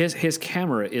 His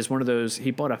camera is one of those.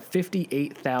 He bought a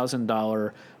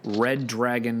 $58,000 Red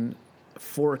Dragon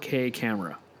 4K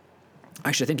camera.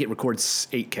 Actually, I think it records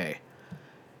 8K.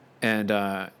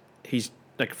 And he's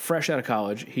like fresh out of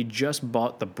college. He just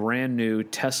bought the brand new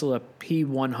Tesla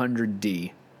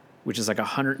P100D, which is like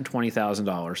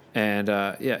 $120,000. And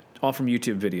all from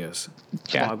YouTube videos.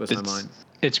 Yeah, boggles my mind.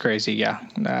 It's crazy, yeah.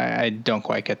 I don't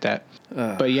quite get that.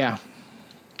 But yeah,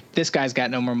 this guy's got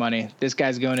no more money. This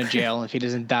guy's going to jail if he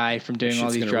doesn't die from doing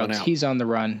all these drugs. He's on the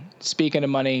run. Speaking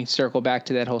of money, circle back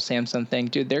to that whole Samsung thing.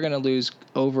 Dude, they're going to lose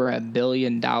over $1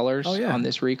 billion on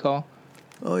this recall.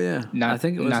 Oh, yeah. I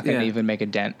think it was not going to even make a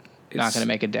dent. Not going to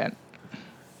make a dent.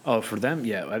 Oh, for them?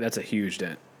 Yeah, that's a huge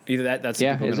dent. Either that's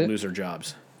people going to lose their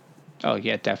jobs. Oh,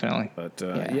 yeah, definitely. But,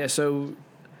 so...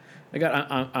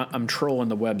 I'm trolling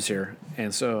the webs here,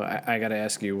 and so I got to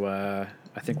ask you. I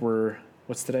think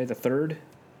what's today? The 3rd.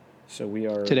 So we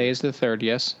are. Today is the 3rd.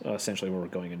 Yes. Essentially, we're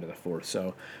going into the 4th.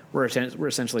 So we're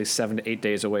essentially 7 to 8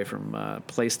 days away from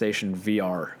PlayStation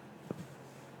VR.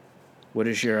 What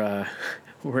is your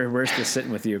where's this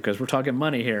sitting with you? Because we're talking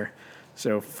money here.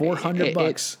 So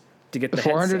 $400 to get the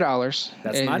 $400.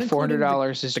 That's not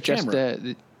 $400 is the just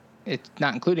camera. It's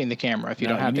not including the camera if you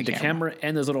don't have the camera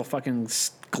and those little fucking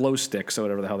glow sticks or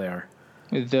whatever the hell they are.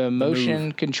 The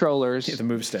motion controllers the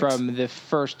move sticks. From the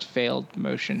first failed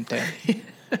motion thing.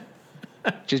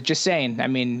 just saying. I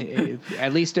mean,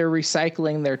 at least they're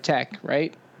recycling their tech,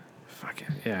 right? Fucking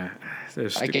yeah.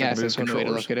 I guess that's one way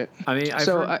to look at it. I mean,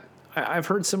 I've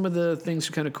heard some of the things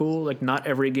are kind of cool. Like not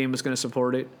every game is going to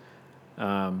support it.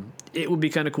 It would be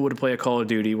kind of cool to play a Call of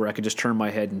Duty where I could just turn my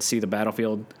head and see the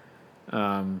battlefield.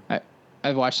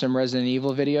 I've watched some Resident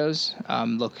Evil videos.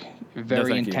 Look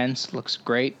very intense. Looks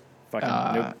great.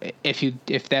 Nope.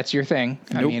 If that's your thing.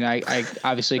 Nope. I mean, I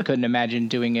obviously couldn't imagine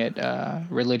doing it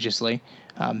religiously.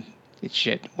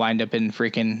 Shit, wind up in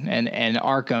freaking and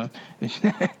Arkham.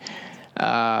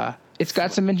 It's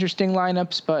got some interesting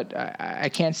lineups, but I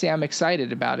can't say I'm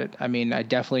excited about it. I mean, I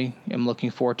definitely am looking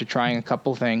forward to trying a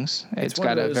couple things. It's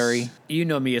got a very... You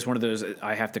know me as one of those,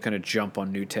 I have to kind of jump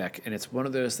on new tech, and it's one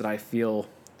of those that I feel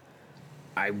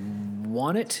I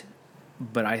want it,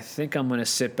 but I think I'm going to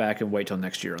sit back and wait till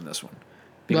next year on this one.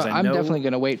 Because I'm definitely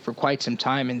going to wait for quite some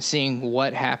time and seeing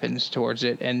what happens towards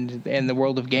it. And in the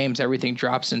world of games, everything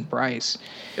drops in price.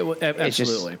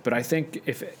 Absolutely. But I think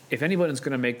if anybody's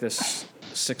going to make this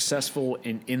successful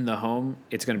in the home,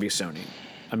 it's going to be Sony.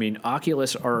 I mean,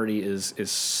 Oculus already is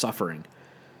suffering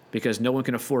because no one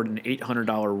can afford an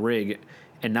 $800 rig,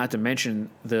 and not to mention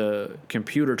the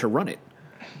computer to run it.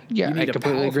 Yeah, I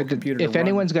completely agree. If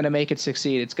anyone's going to make it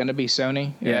succeed, it's going to be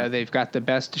Sony. Yeah, they've got the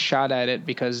best shot at it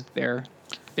because they're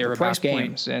about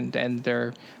games and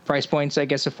their price points, I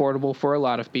guess, affordable for a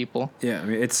lot of people. Yeah, I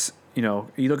mean, it's you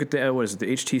look at the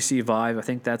HTC Vive. I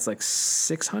think that's like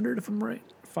 $600 if I'm right.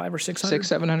 $500 or $600.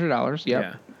 $700. Yep.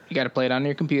 Yeah. You got to play it on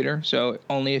your computer, so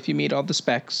only if you meet all the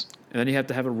specs. And then you have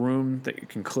to have a room that you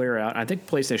can clear out. I think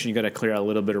PlayStation, you got to clear out a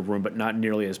little bit of room, but not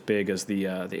nearly as big as the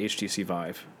HTC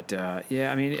Vive. But,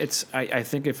 I mean, I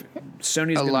think if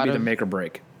Sony's going to be the make or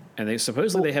break, and they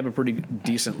supposedly they have a pretty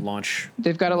decent launch.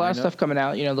 They've got a lot of stuff coming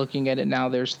out. Looking at it now,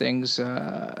 there's things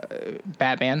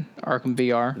Batman, Arkham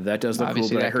VR. That does look cool,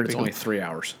 but I heard it's only 3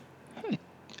 hours.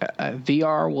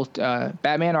 VR will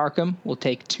Batman Arkham will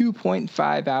take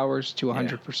 2.5 hours to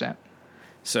 100%. Yeah.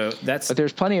 So but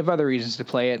there's plenty of other reasons to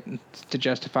play it to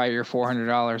justify your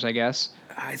 $400, I guess.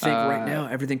 I think right now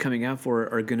everything coming out for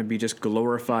it are going to be just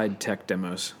glorified tech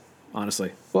demos.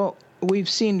 honestly. Well, we've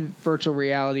seen virtual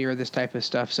reality or this type of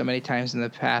stuff so many times in the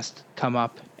past come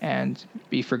up and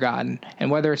be forgotten.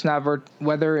 And whether it's not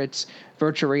whether it's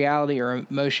virtual reality or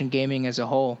motion gaming as a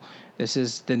whole, this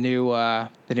is the new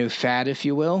fad, if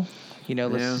you will.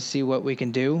 Let's Yeah. see what we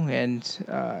can do, and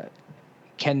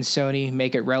can Sony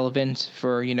make it relevant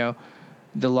for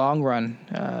the long run?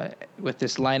 With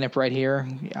this lineup right here,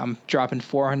 I'm dropping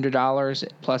 $400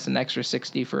 plus an extra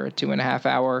 $60 for a 2.5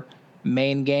 hour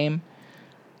main game.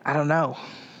 I don't know.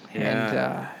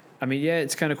 Yeah. I mean, yeah,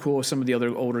 it's kind of cool. Some of the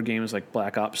other older games like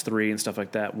Black Ops 3 and stuff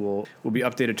like that will be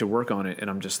updated to work on it. And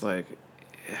I'm just like,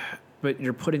 but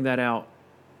you're putting that out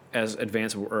as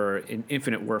Advanced or in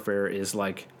Infinite Warfare is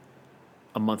like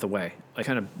a month away. I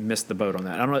kind of missed the boat on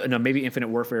that. I don't know. No, maybe Infinite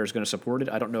Warfare is going to support it.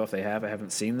 I don't know if they have. I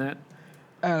haven't seen that.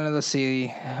 I don't know. Let's see.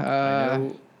 I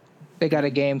know. They got a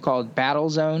game called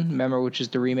Battlezone, remember, which is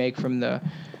the remake from the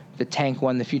tank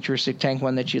one, the futuristic tank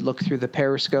one that you look through the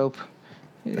periscope.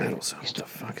 Battlezone. What the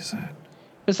fuck is that?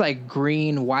 It's like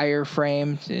green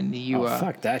wireframed, and you.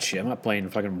 Fuck that shit. I'm not playing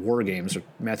fucking war games with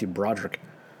Matthew Broderick.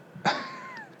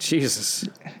 Jesus.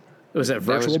 Was that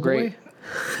Virtual was Boy? great.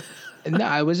 No,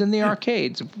 I was in the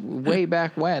arcades way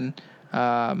back when.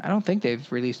 I don't think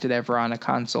they've released it ever on a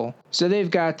console. So they've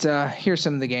got here's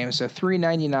some of the games. So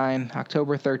 $3.99,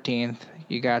 October 13th.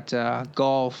 You got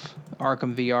Golf,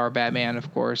 Arkham VR, Batman,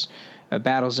 of course,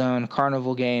 Battlezone,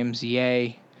 Carnival Games,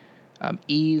 Yay,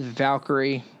 Eve,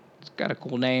 Valkyrie. It's got a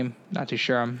cool name. Not too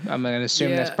sure. I'm going to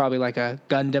assume that's probably like a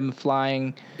Gundam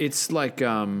flying. It's like,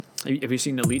 have you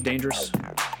seen Elite Dangerous?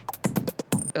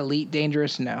 Elite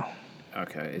Dangerous? No.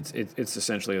 Okay, it's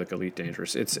essentially like Elite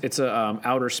Dangerous. It's a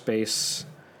outer space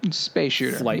space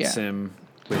shooter flight sim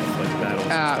with like battles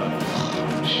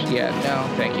and stuff. Yeah,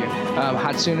 no, thank you.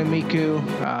 Hatsune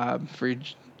Miku for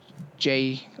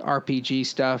JRPG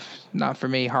stuff, not for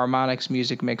me. Harmonix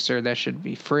Music Mixer, that should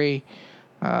be free.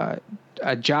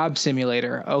 A job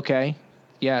simulator, okay,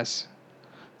 yes.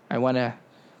 I want to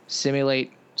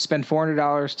spend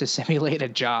 $400 to simulate a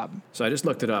job. So I just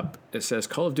looked it up. It says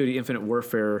Call of Duty Infinite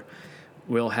Warfare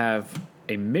will have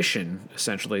a mission,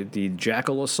 essentially, the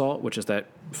Jackal Assault, which is that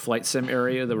flight sim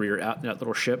area where you're out in that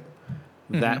little ship.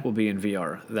 That will be in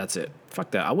VR. That's it.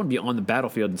 Fuck that. I wouldn't be on the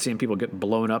battlefield and seeing people get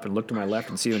blown up and look to my left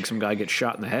and seeing some guy get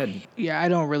shot in the head. Yeah, I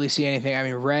don't really see anything. I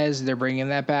mean, Rez, they're bringing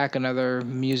that back, another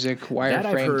music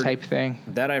wireframe type thing.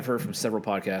 That I've heard from several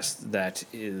podcasts. That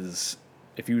is,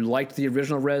 if you liked the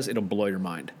original Rez, it'll blow your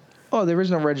mind. Oh, the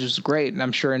original Reg is great, and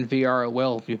I'm sure in VR it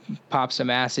will. If you pop some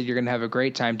acid, you're going to have a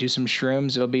great time. Do some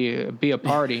shrooms, it'll be a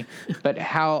party. But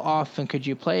how often could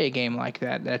you play a game like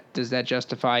that? Does that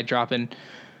justify dropping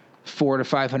 $400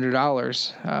 to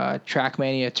 $500?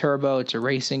 Trackmania Turbo, it's a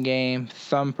racing game.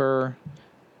 Thumper,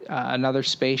 another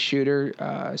space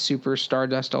shooter, Super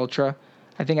Stardust Ultra.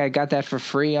 I think I got that for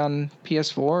free on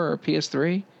PS4 or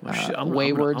PS3.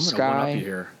 Wayward I'm Sky. one up you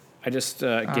here. I just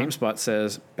GameSpot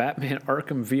says Batman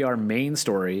Arkham VR main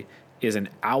story is an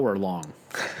hour long.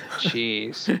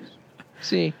 Jeez.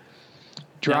 See,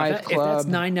 Drive Club. If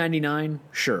that's $9.99,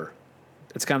 sure.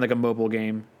 It's kind of like a mobile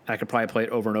game. I could probably play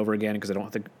it over and over again because I don't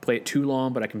have to play it too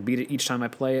long, but I can beat it each time I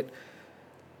play it.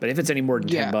 But if it's any more than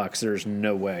 $10, there's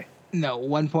no way. No,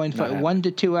 1.5, 1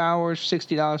 to 2 hours,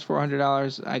 $60,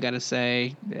 $400. I gotta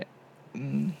say. Are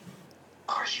you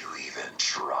even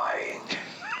trying?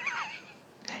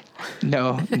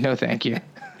 No, thank you.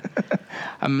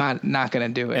 I'm not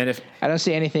going to do it. And if I don't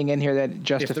see anything in here that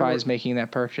justifies making that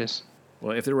purchase.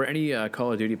 Well, if there were any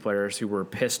Call of Duty players who were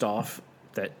pissed off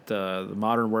that the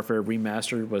Modern Warfare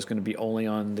Remastered was going to be only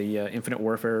on the Infinite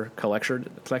Warfare collection,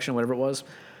 whatever it was,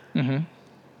 and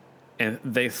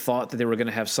they thought that they were going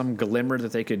to have some glimmer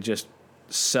that they could just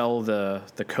sell the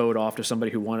code off to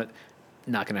somebody who wanted it,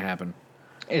 not going to happen.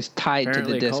 It's tied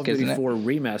Apparently, to the Call disc, of Duty isn't it? 4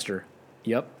 Remaster,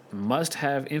 must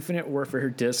have Infinite Warfare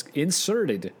disc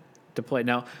inserted to play.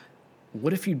 Now,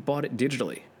 what if you bought it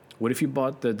digitally? What if you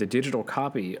bought the digital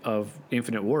copy of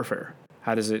Infinite Warfare?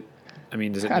 How does it? I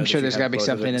mean, does it? I'm sure there's got to be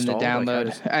something in the download.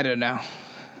 Like, I don't know.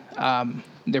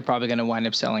 They're probably going to wind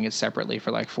up selling it separately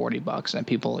for like $40, and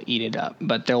people will eat it up.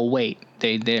 But they'll wait.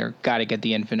 They're got to get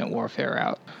the Infinite Warfare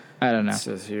out. I don't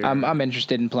know. I'm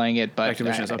interested in playing it, but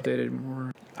Activision has updated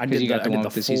more. I did the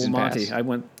full Monty. Pass.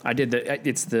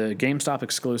 It's the GameStop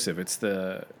exclusive. It's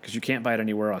because you can't buy it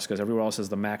anywhere else because everywhere else says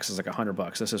the max is like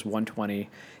 $100. This is $120.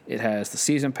 It has the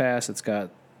season pass. It's got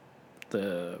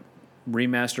the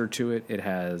remaster to it. It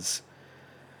has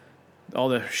all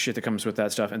the shit that comes with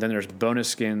that stuff, and then there's bonus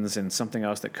skins and something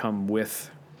else that come with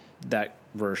that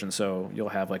version. So you'll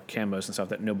have like camos and stuff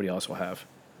that nobody else will have.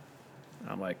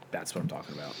 I'm like, that's what I'm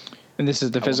talking about. And this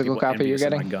is the physical copy you're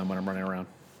getting? My gun when I'm running around.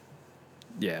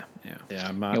 Yeah.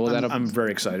 Well, I'm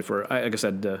very excited for it. Like I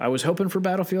said, I was hoping for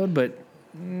Battlefield, but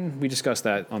we discussed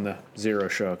that on the Zero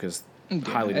show because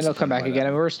highly. And it'll come back again. I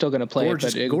mean, we're still going to play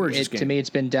gorgeous, it, but gorgeous game. To me, it's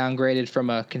been downgraded from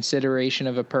a consideration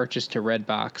of a purchase to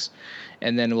Redbox,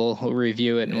 and then we'll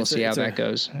review it and we'll see how that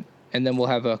goes. And then we'll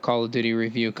have a Call of Duty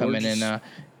review coming in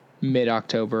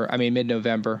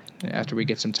mid-November after we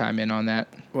get some time in on that.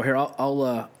 Well, here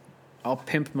I'll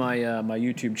pimp my my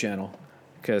YouTube channel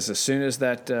because as soon as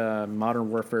that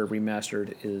Modern Warfare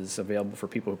Remastered is available for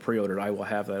people who pre-ordered, I will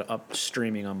have that up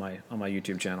streaming on my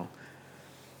YouTube channel.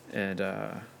 And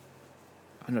I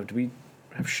don't know, do we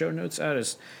have show notes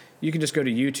out? You can just go to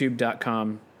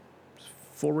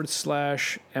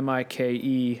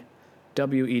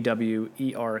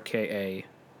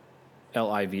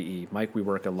youtube.com/MikeWeWerka Mike We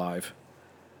Work Alive.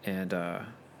 And I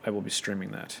will be streaming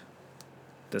that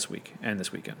this week and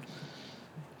this weekend.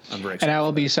 I'm very excited. And I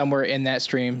will be somewhere in that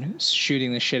stream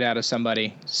shooting the shit out of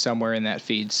somebody somewhere in that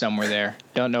feed, somewhere there.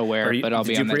 Don't know where, but I'll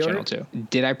be on that channel too.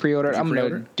 Did I pre-order it? I'm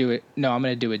going to do it. No, I'm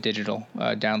going to do a digital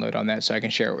download on that so I can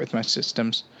share it with my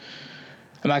systems.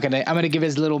 I'm going to give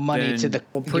his little money to the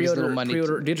pre-order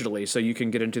digitally so you can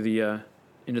get into the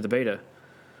beta.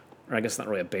 Or I guess not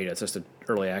really a beta, it's just an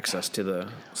early access to the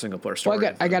single player story.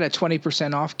 Well, I got a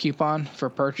 20% off coupon for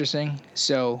purchasing,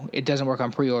 so it doesn't work on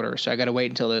pre-order. So I got to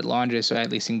wait until it launches so I at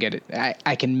least can get it.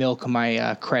 I can milk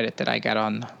my credit that I got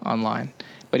online.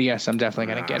 But yes, I'm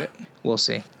definitely going to get it. We'll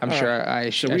see. I'm sure I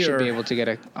should be able to get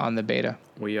it on the beta.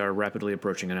 We are rapidly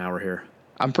approaching an hour here.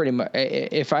 I'm pretty much.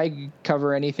 If I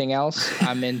cover anything else,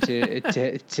 I'm into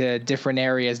to different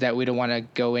areas that we don't want to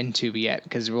go into yet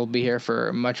because we'll be here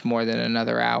for much more than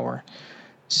another hour.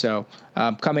 So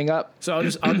coming up. So I'll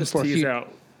just tease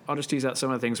out. I'll just tease out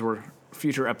some of the things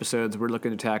future episodes we're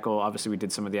looking to tackle. Obviously, we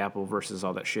did some of the Apple versus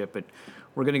all that shit, but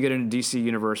we're going to get into DC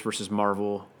Universe versus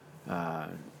Marvel.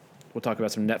 We'll talk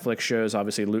about some Netflix shows.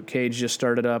 Obviously, Luke Cage just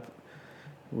started up.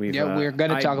 We're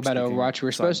going to talk about Overwatch.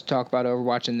 We're supposed to talk about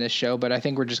Overwatch in this show, but I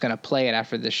think we're just going to play it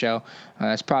after the show.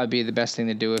 That's probably the best thing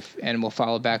to do, and we'll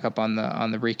follow back up on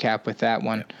the recap with that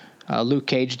one. Yeah. Luke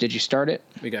Cage, did you start it?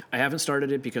 I haven't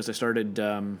started it because I started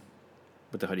how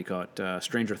do you call it?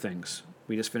 Stranger Things.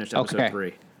 We just finished episode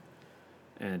 3.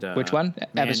 And which one?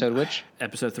 Episode which?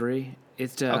 Episode 3.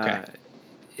 It's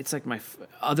It's like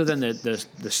other than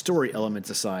the story elements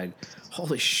aside,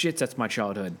 holy shit, that's my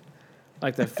childhood.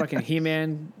 Like the fucking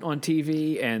He-Man on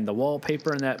TV and the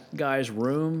wallpaper in that guy's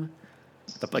room.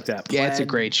 Like that. Yeah, it's a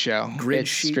great show.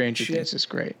 Stranger Things is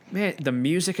great. Man, the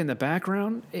music in the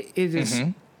background, it is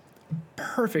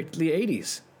perfectly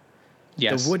 80s.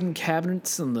 Yes. The wooden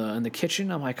cabinets in the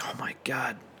kitchen, I'm like, oh my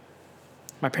God.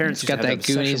 My parents got that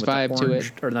Goonies vibe to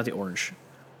it. Or not the orange.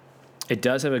 It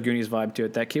does have a Goonies vibe to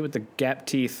it. That kid with the gap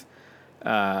teeth,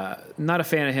 not a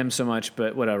fan of him so much,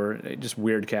 but whatever. Just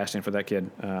weird casting for that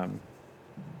kid.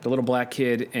 The little black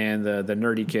kid and the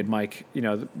nerdy kid, Mike,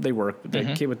 they work. But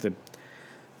the kid with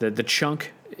the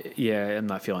chunk, yeah, I'm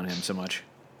not feeling him so much.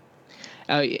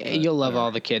 You'll love all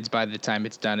the kids by the time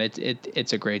it's done.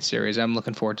 It's a great series. I'm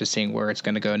looking forward to seeing where it's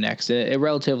going to go next.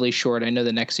 Relatively short. I know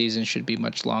the next season should be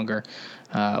much longer.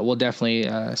 We'll definitely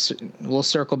we'll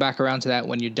circle back around to that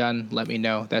when you're done. Let me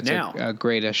know. That's a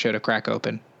great show to crack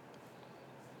open.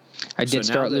 I did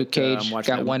start Luke Cage.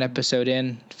 Got one episode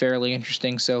in. Fairly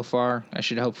interesting so far. I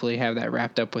should hopefully have that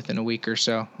wrapped up within a week or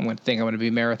so. I'm going to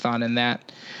be marathoning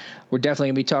that. We're definitely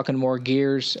going to be talking more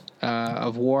Gears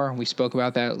of War. We spoke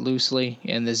about that loosely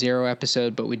in the Zero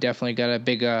episode, but we definitely got a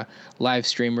big live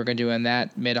stream we're going to do on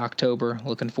that mid-October.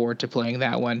 Looking forward to playing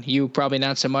that one. You probably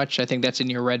not so much. I think that's in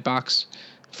your red box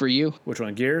for you. Which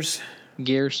one? Gears?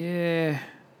 Yeah.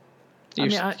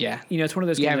 It's one of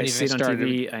those games I see it on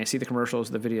TV, and I see the commercials,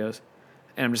 the videos,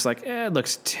 and I'm just like, it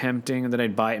looks tempting, and then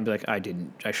I'd buy it and be like, I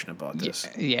shouldn't have bought this.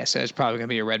 Yeah, so it's probably going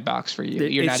to be a red box for you.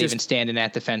 You're not even standing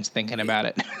at the fence thinking about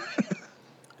it.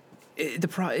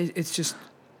 It's just,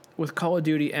 with Call of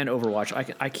Duty and Overwatch,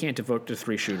 I can't devote to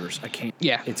 3 shooters. I can't.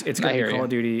 Yeah, it's got to be Call of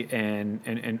Duty and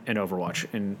Overwatch,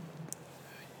 and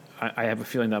I have a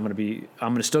feeling that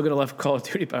I'm still going to love Call of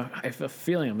Duty, but I have a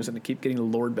feeling I'm just going to keep getting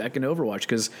lured back into Overwatch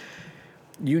because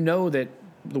that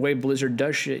the way Blizzard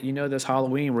does shit, this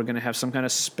Halloween we're going to have some kind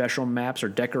of special maps or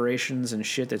decorations and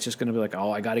shit that's just going to be like,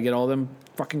 oh, I got to get all them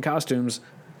fucking costumes.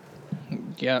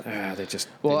 Yeah.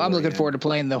 Well, I'm looking forward to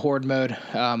playing the Horde mode.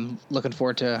 Looking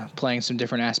forward to playing some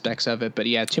different aspects of it. But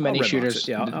yeah, too many shooters.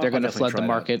 They're going to flood the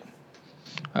market.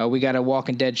 We got a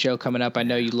Walking Dead show coming up. I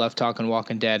know you love talking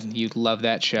Walking Dead. You love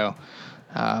that show.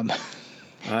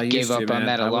 I gave up on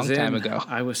that a long time ago.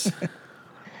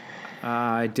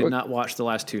 I did not watch the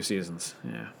last 2 seasons.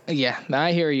 Yeah. Yeah,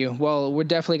 I hear you. Well, we're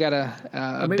definitely got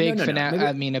a maybe- big no. finale. Maybe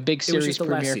I mean, a big it was series just the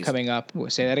last premiere season. coming up.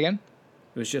 Say that again.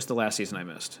 It was just the last season I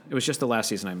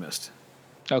missed.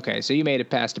 Okay, so you made it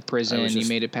past the prison. You just-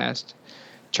 made it past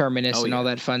Terminus Oh, and all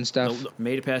yeah. that fun stuff.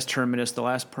 Made it past Terminus. The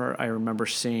last part I remember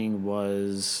seeing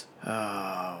was give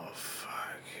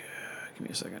me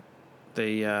a second.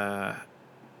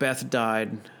 Beth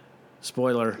died.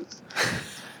 Spoiler.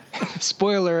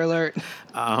 Spoiler alert.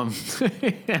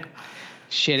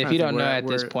 Shit, if Trying you to don't know think at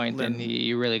this where- point, then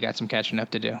you really got some catching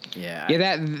up to do. Yeah.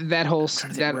 Yeah, that whole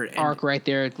think that where it arc right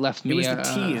there left me. It was the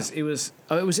tease. It was.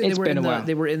 Oh, it was. It's been a while.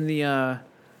 They were in the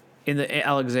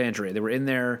Alexandria. They were in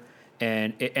there,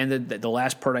 and it ended. The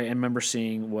last part I remember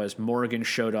seeing was Morgan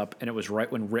showed up, and it was right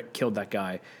when Rick killed that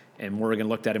guy, and Morgan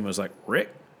looked at him and was like,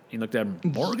 "Rick." He looked at him,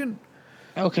 Morgan.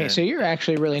 Okay, so you're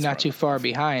actually really not right. too far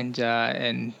behind,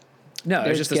 and No, it was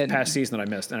There's just this getting- past season that I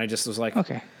missed, and I just was like,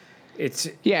 okay. it's.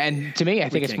 Yeah, and to me, I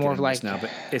think it's can't more get of into this like now,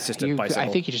 but it's just a I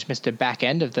bicycle. think you just missed the back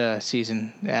end of the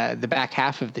season, the back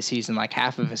half of the season, like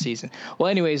half of a season. Well,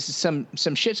 anyways, some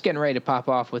shit's getting ready to pop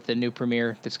off with the new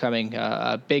premiere that's coming.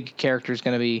 A big character is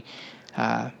going to be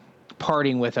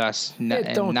parting with us,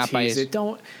 Don't not by tease his. it.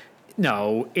 Don't.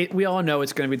 No, we all know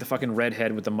it's going to be the fucking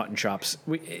redhead with the mutton chops.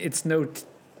 It's no.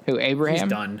 Who, Abraham? He's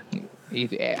done.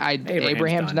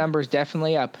 Abraham's done. number is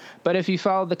definitely up. But if you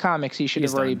follow the comics, he should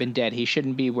He's have already done. been dead. He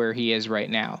shouldn't be where he is right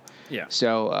now. Yeah.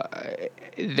 So Now,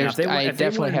 there's, if I they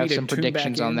definitely wanted me have to some tune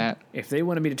predictions back on in- that. If they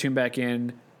wanted me to tune back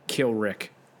in, kill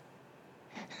Rick.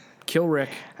 Kill Rick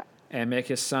and make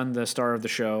his son the star of the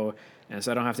show, and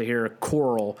so I don't have to hear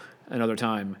Coral another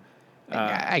time.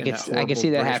 I and can that see horrible that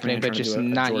British happening, man but trying to just do a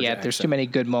not Georgia yet. There's too accent. many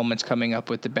good moments coming up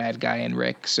with the bad guy and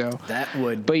Rick. So, That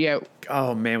would. but yeah,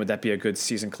 Oh man, would that be a good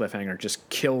season cliffhanger? Just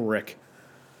kill Rick.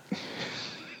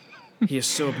 He is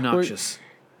so obnoxious.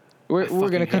 we're fucking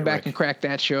gonna come hate back Rick. and crack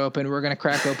that show open. We're gonna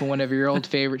crack open one of your old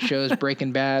favorite shows,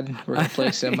 Breaking Bad. We're gonna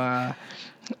play some.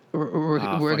 We're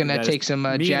Fucking gonna that take is- some me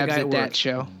and the jabs guy at at that work,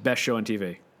 show. Best show on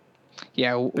TV.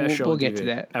 Yeah, Best show we'll on get TV to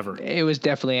that. ever. It was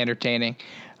definitely entertaining.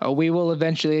 We will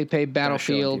eventually play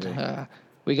Battlefield. TV.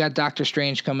 We got Doctor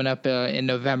Strange coming up in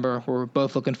November. We're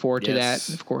both looking forward to Yes.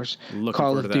 that. Of course, Looking Call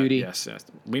forward of to that. Duty. Yes, yes.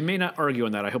 We may not argue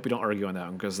on that. I hope we don't argue on that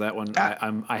one because that one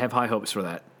I have high hopes for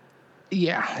that.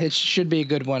 Yeah, it should be a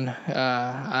good one.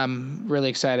 I'm really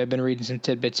excited. I've been reading some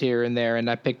tidbits here and there, and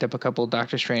I picked up a couple of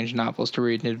Doctor Strange novels to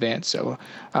read in advance, so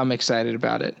I'm excited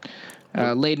about it.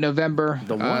 Late November.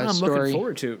 The one I'm story. looking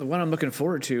forward to. The one I'm looking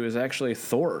forward to is actually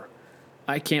Thor.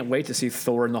 I can't wait to see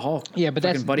Thor in the Hulk. Yeah, but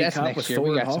Fucking that's cop next with year. Thor We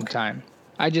and got some Hulk. time.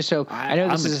 I just hope. I know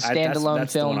this is a that's standalone the one I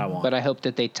film, want. but I hope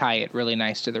that they tie it really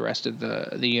nice to the rest of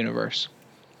the universe.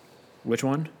 Which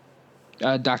one?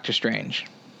 Doctor Strange.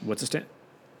 What's a stand?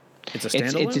 It's a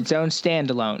It's standalone. its own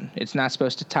standalone. It's not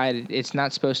supposed to tie it. It's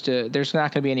not supposed to. There's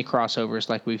not going to be any crossovers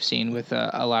like we've seen with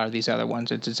a lot of these other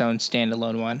ones. It's its own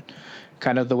standalone one,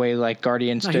 kind of the way like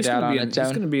Guardian stood out on its He's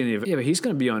own. going to be in the. Yeah, but he's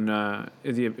going to be on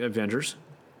the Avengers.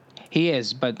 He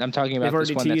is, but I'm talking about They've this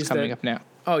already one that's teased coming that- up now.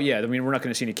 Oh yeah, I mean we're not going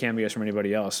to see any cameos from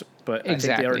anybody else, but I think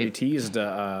Exactly. they already teased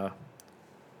a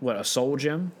soul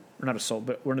gem or not a soul,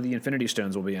 but one of the Infinity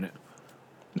Stones will be in it.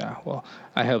 No, well,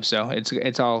 I hope so.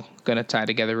 It's all going to tie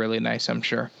together really nice, I'm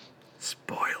sure.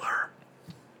 Spoiler.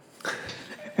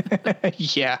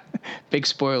 Yeah, big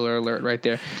spoiler alert right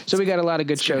there. So we got a lot of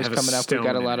good gonna shows have a coming up. We got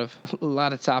stone a in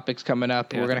lot it. of topics coming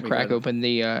up. Yeah, I We're gonna think we crack got it. open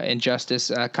the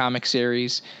Injustice comic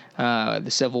series, the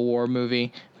Civil War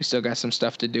movie. We still got some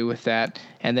stuff to do with that,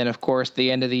 and then of course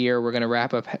the end of the year we're gonna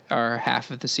wrap up our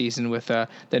half of the season with the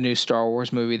new Star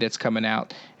Wars movie that's coming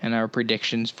out and our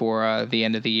predictions for the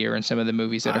end of the year and some of the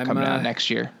movies that are coming out next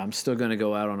year. I'm still going to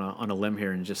go out on a limb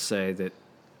here and just say that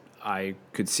I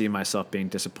could see myself being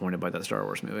disappointed by that Star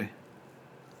Wars movie.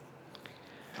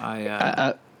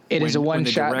 It is a when the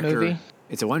one-shot director- movie.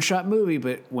 It's a one-shot movie,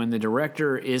 but when the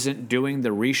director isn't doing the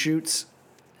reshoots,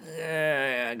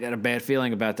 I got a bad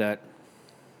feeling about that.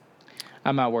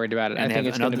 I'm not worried about it. I And think have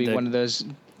it's going to be another- one of those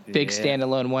big Yeah.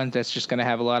 standalone ones that's just going to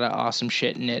have a lot of awesome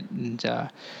shit in it and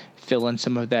fill in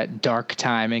some of that dark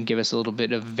time and give us a little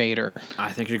bit of Vader.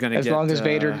 I think you're going to As get long as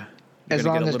Vader, you're as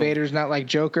gonna long get a as little- Vader's not like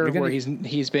Joker, You're gonna- where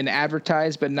he's been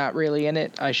advertised but not really in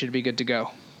it, I should be good to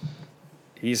go.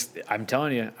 I'm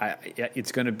telling you,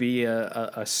 it's going to be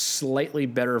a slightly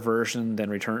better version than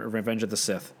Revenge of the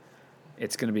Sith.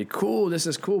 It's going to be cool. This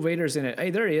is cool. Vader's in it. Hey,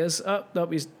 there he is. Oh,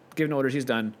 nope, he's giving orders. He's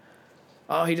done.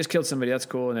 Oh, he just killed somebody. That's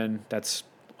cool. And then that's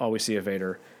all we see of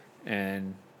Vader.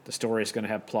 And the story is going to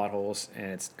have plot holes,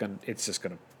 and it's just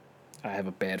going to. I have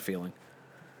a bad feeling.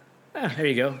 There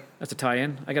you go. That's a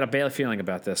tie-in. I got a bad feeling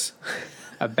about this.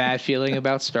 a bad feeling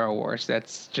about Star Wars.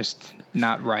 That's just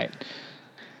not right.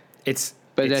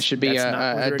 But that should be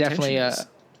definitely a.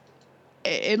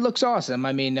 It looks awesome.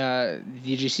 I mean,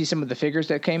 did you see some of the figures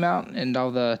that came out and all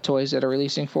the toys that are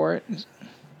releasing for it?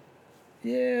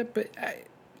 Yeah, but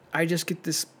I just get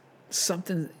this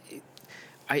something.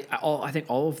 I think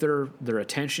all of their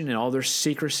attention and all their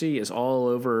secrecy is all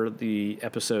over the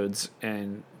episodes,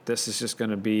 and this is just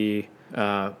going to be.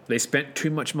 They spent too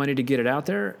much money to get it out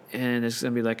there, and it's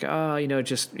going to be like,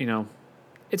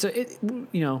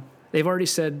 they've already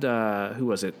said, who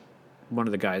was it? One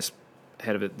of the guys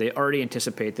head of it. They already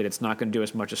anticipate that it's not going to do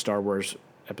as much as Star Wars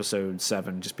Episode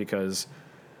 7 just because,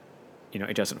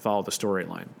 it doesn't follow the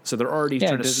storyline. So they're already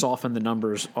trying to soften the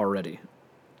numbers already.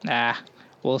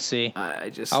 We'll see.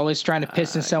 Always trying to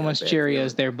piss in someone's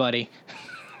Cheerios there, buddy.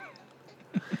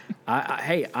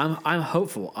 Hey, I'm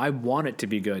hopeful. I want it to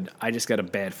be good. I just got a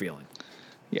bad feeling.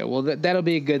 Yeah, well, that'll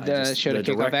be a good show to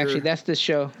kick off. Actually, that's the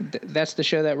show. That's the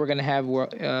show that we're going to have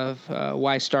of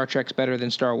why Star Trek's better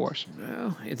than Star Wars.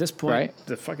 Well, at this point,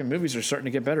 the fucking movies are starting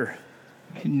to get better.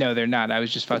 No, they're not. I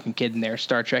was just fucking kidding there.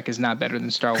 Star Trek is not better than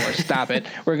Star Wars. Stop it.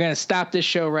 We're going to stop this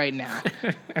show right now.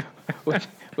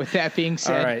 With that being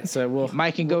said, all right, so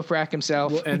Mike can go frack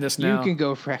himself. We'll end this now. You can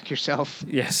go frack yourself.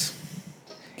 Yes.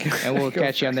 And we'll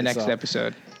catch you on the next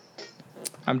episode.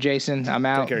 I'm Jason. I'm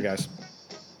out. Take care, guys.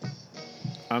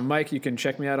 I'm Mike. You can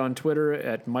check me out on Twitter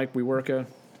at Mike Weworka.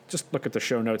 Just look at the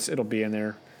show notes. It'll be in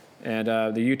there. And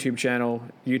the YouTube channel,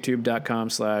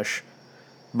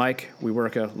 youtube.com/Mike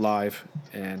Weworka live.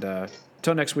 And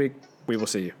till next week, we will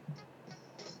see you.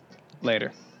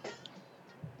 Later.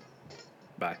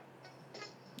 Bye.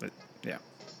 Yeah.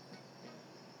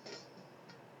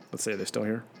 Let's see, are they still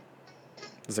here?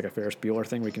 It's like a Ferris Bueller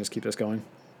thing. We can just keep this going.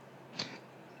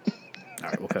 All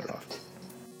right, we'll cut it off.